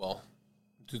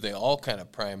 do they all kind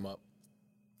of prime up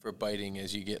for biting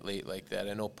as you get late like that?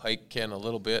 I know pike can a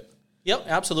little bit. Yep,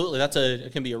 absolutely.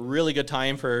 It can be a really good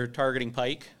time for targeting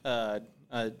pike. A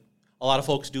lot of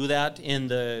folks do that in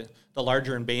the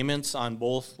larger embayments on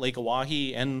both Lake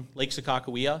Oahe and Lake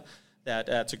Sakakawea.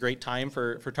 That's a great time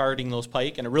for targeting those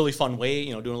pike in a really fun way,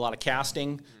 doing a lot of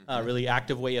casting, really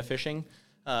active way of fishing.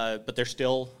 But they're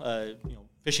still,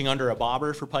 fishing under a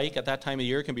bobber for pike at that time of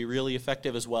year can be really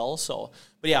effective as well. So,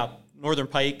 but yeah, northern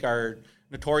pike are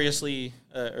notorious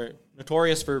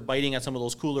for biting at some of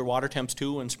those cooler water temps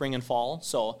too in spring and fall.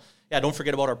 So yeah, don't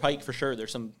forget about our pike for sure.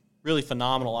 There's some really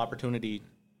phenomenal opportunity,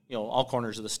 all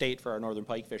corners of the state for our northern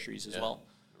pike fisheries as well.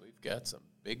 We've got some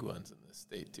big ones in the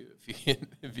state too,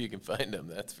 if you can find them,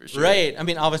 that's for sure. Right. I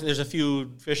mean, obviously there's a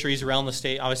few fisheries around the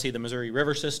state. Obviously the Missouri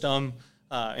River system,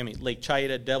 Lake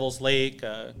Chita, Devil's Lake,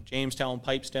 Jamestown,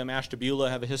 Pipestem, Ashtabula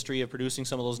have a history of producing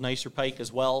some of those nicer pike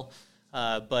as well.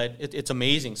 But it's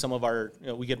amazing. Some of our,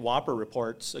 we get whopper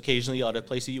reports occasionally out of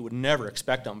places you would never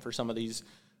expect them for some of these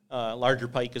larger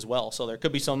pike as well. So there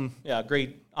could be some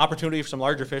great opportunity for some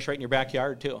larger fish right in your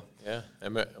backyard too. Yeah. I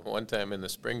met one time in the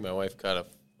spring, my wife caught a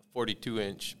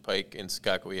 42-inch pike in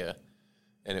Sakakawea,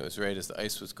 and it was right as the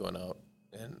ice was going out.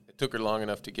 And it took her long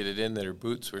enough to get it in that her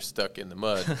boots were stuck in the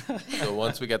mud. So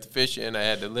once we got the fish in, I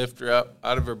had to lift her up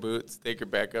out of her boots, take her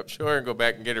back up shore, and go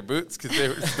back and get her boots because they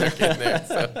were stuck in there.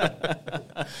 So.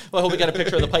 Well, I hope we got a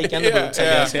picture of the pike and the boots, I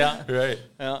guess. Yeah. Right.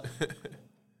 Yeah.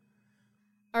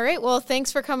 All right. Well,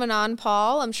 thanks for coming on,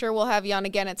 Paul. I'm sure we'll have you on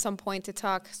again at some point to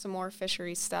talk some more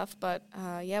fisheries stuff. But,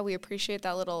 we appreciate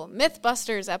that little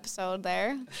Mythbusters episode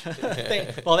there.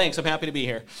 Well, thanks. I'm happy to be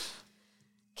here.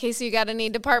 Casey, you got any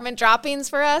department droppings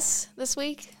for us this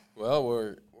week? Well,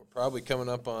 we're probably coming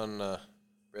up on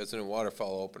resident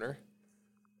waterfowl opener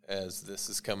as this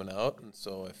is coming out, and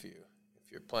so if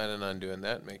you're planning on doing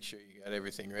that, make sure you got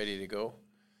everything ready to go.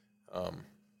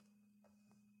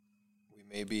 We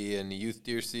may be in the youth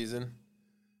deer season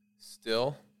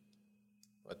still,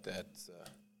 but that's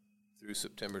through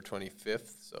September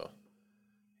 25th, so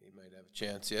you might have a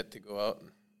chance yet to go out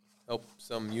and help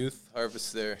some youth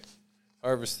harvest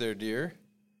their deer.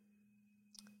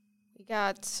 We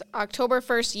got October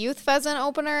 1st youth pheasant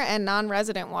opener and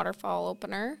non-resident waterfowl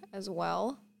opener as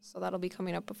well. So that'll be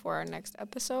coming up before our next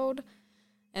episode.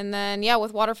 And then,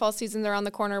 with waterfowl seasons around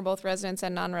the corner, both residents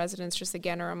and non-residents, just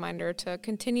again a reminder to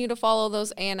continue to follow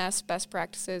those A&S best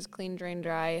practices, clean, drain,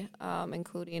 dry,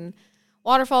 including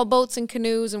waterfowl boats and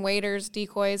canoes and waders,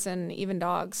 decoys, and even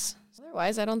dogs.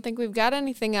 Otherwise, I don't think we've got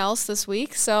anything else this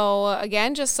week. So,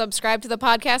 again, just subscribe to the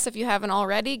podcast if you haven't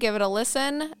already. Give it a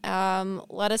listen.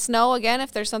 Let us know, again,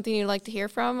 if there's something you'd like to hear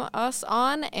from us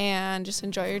on, and just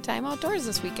enjoy your time outdoors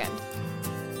this weekend.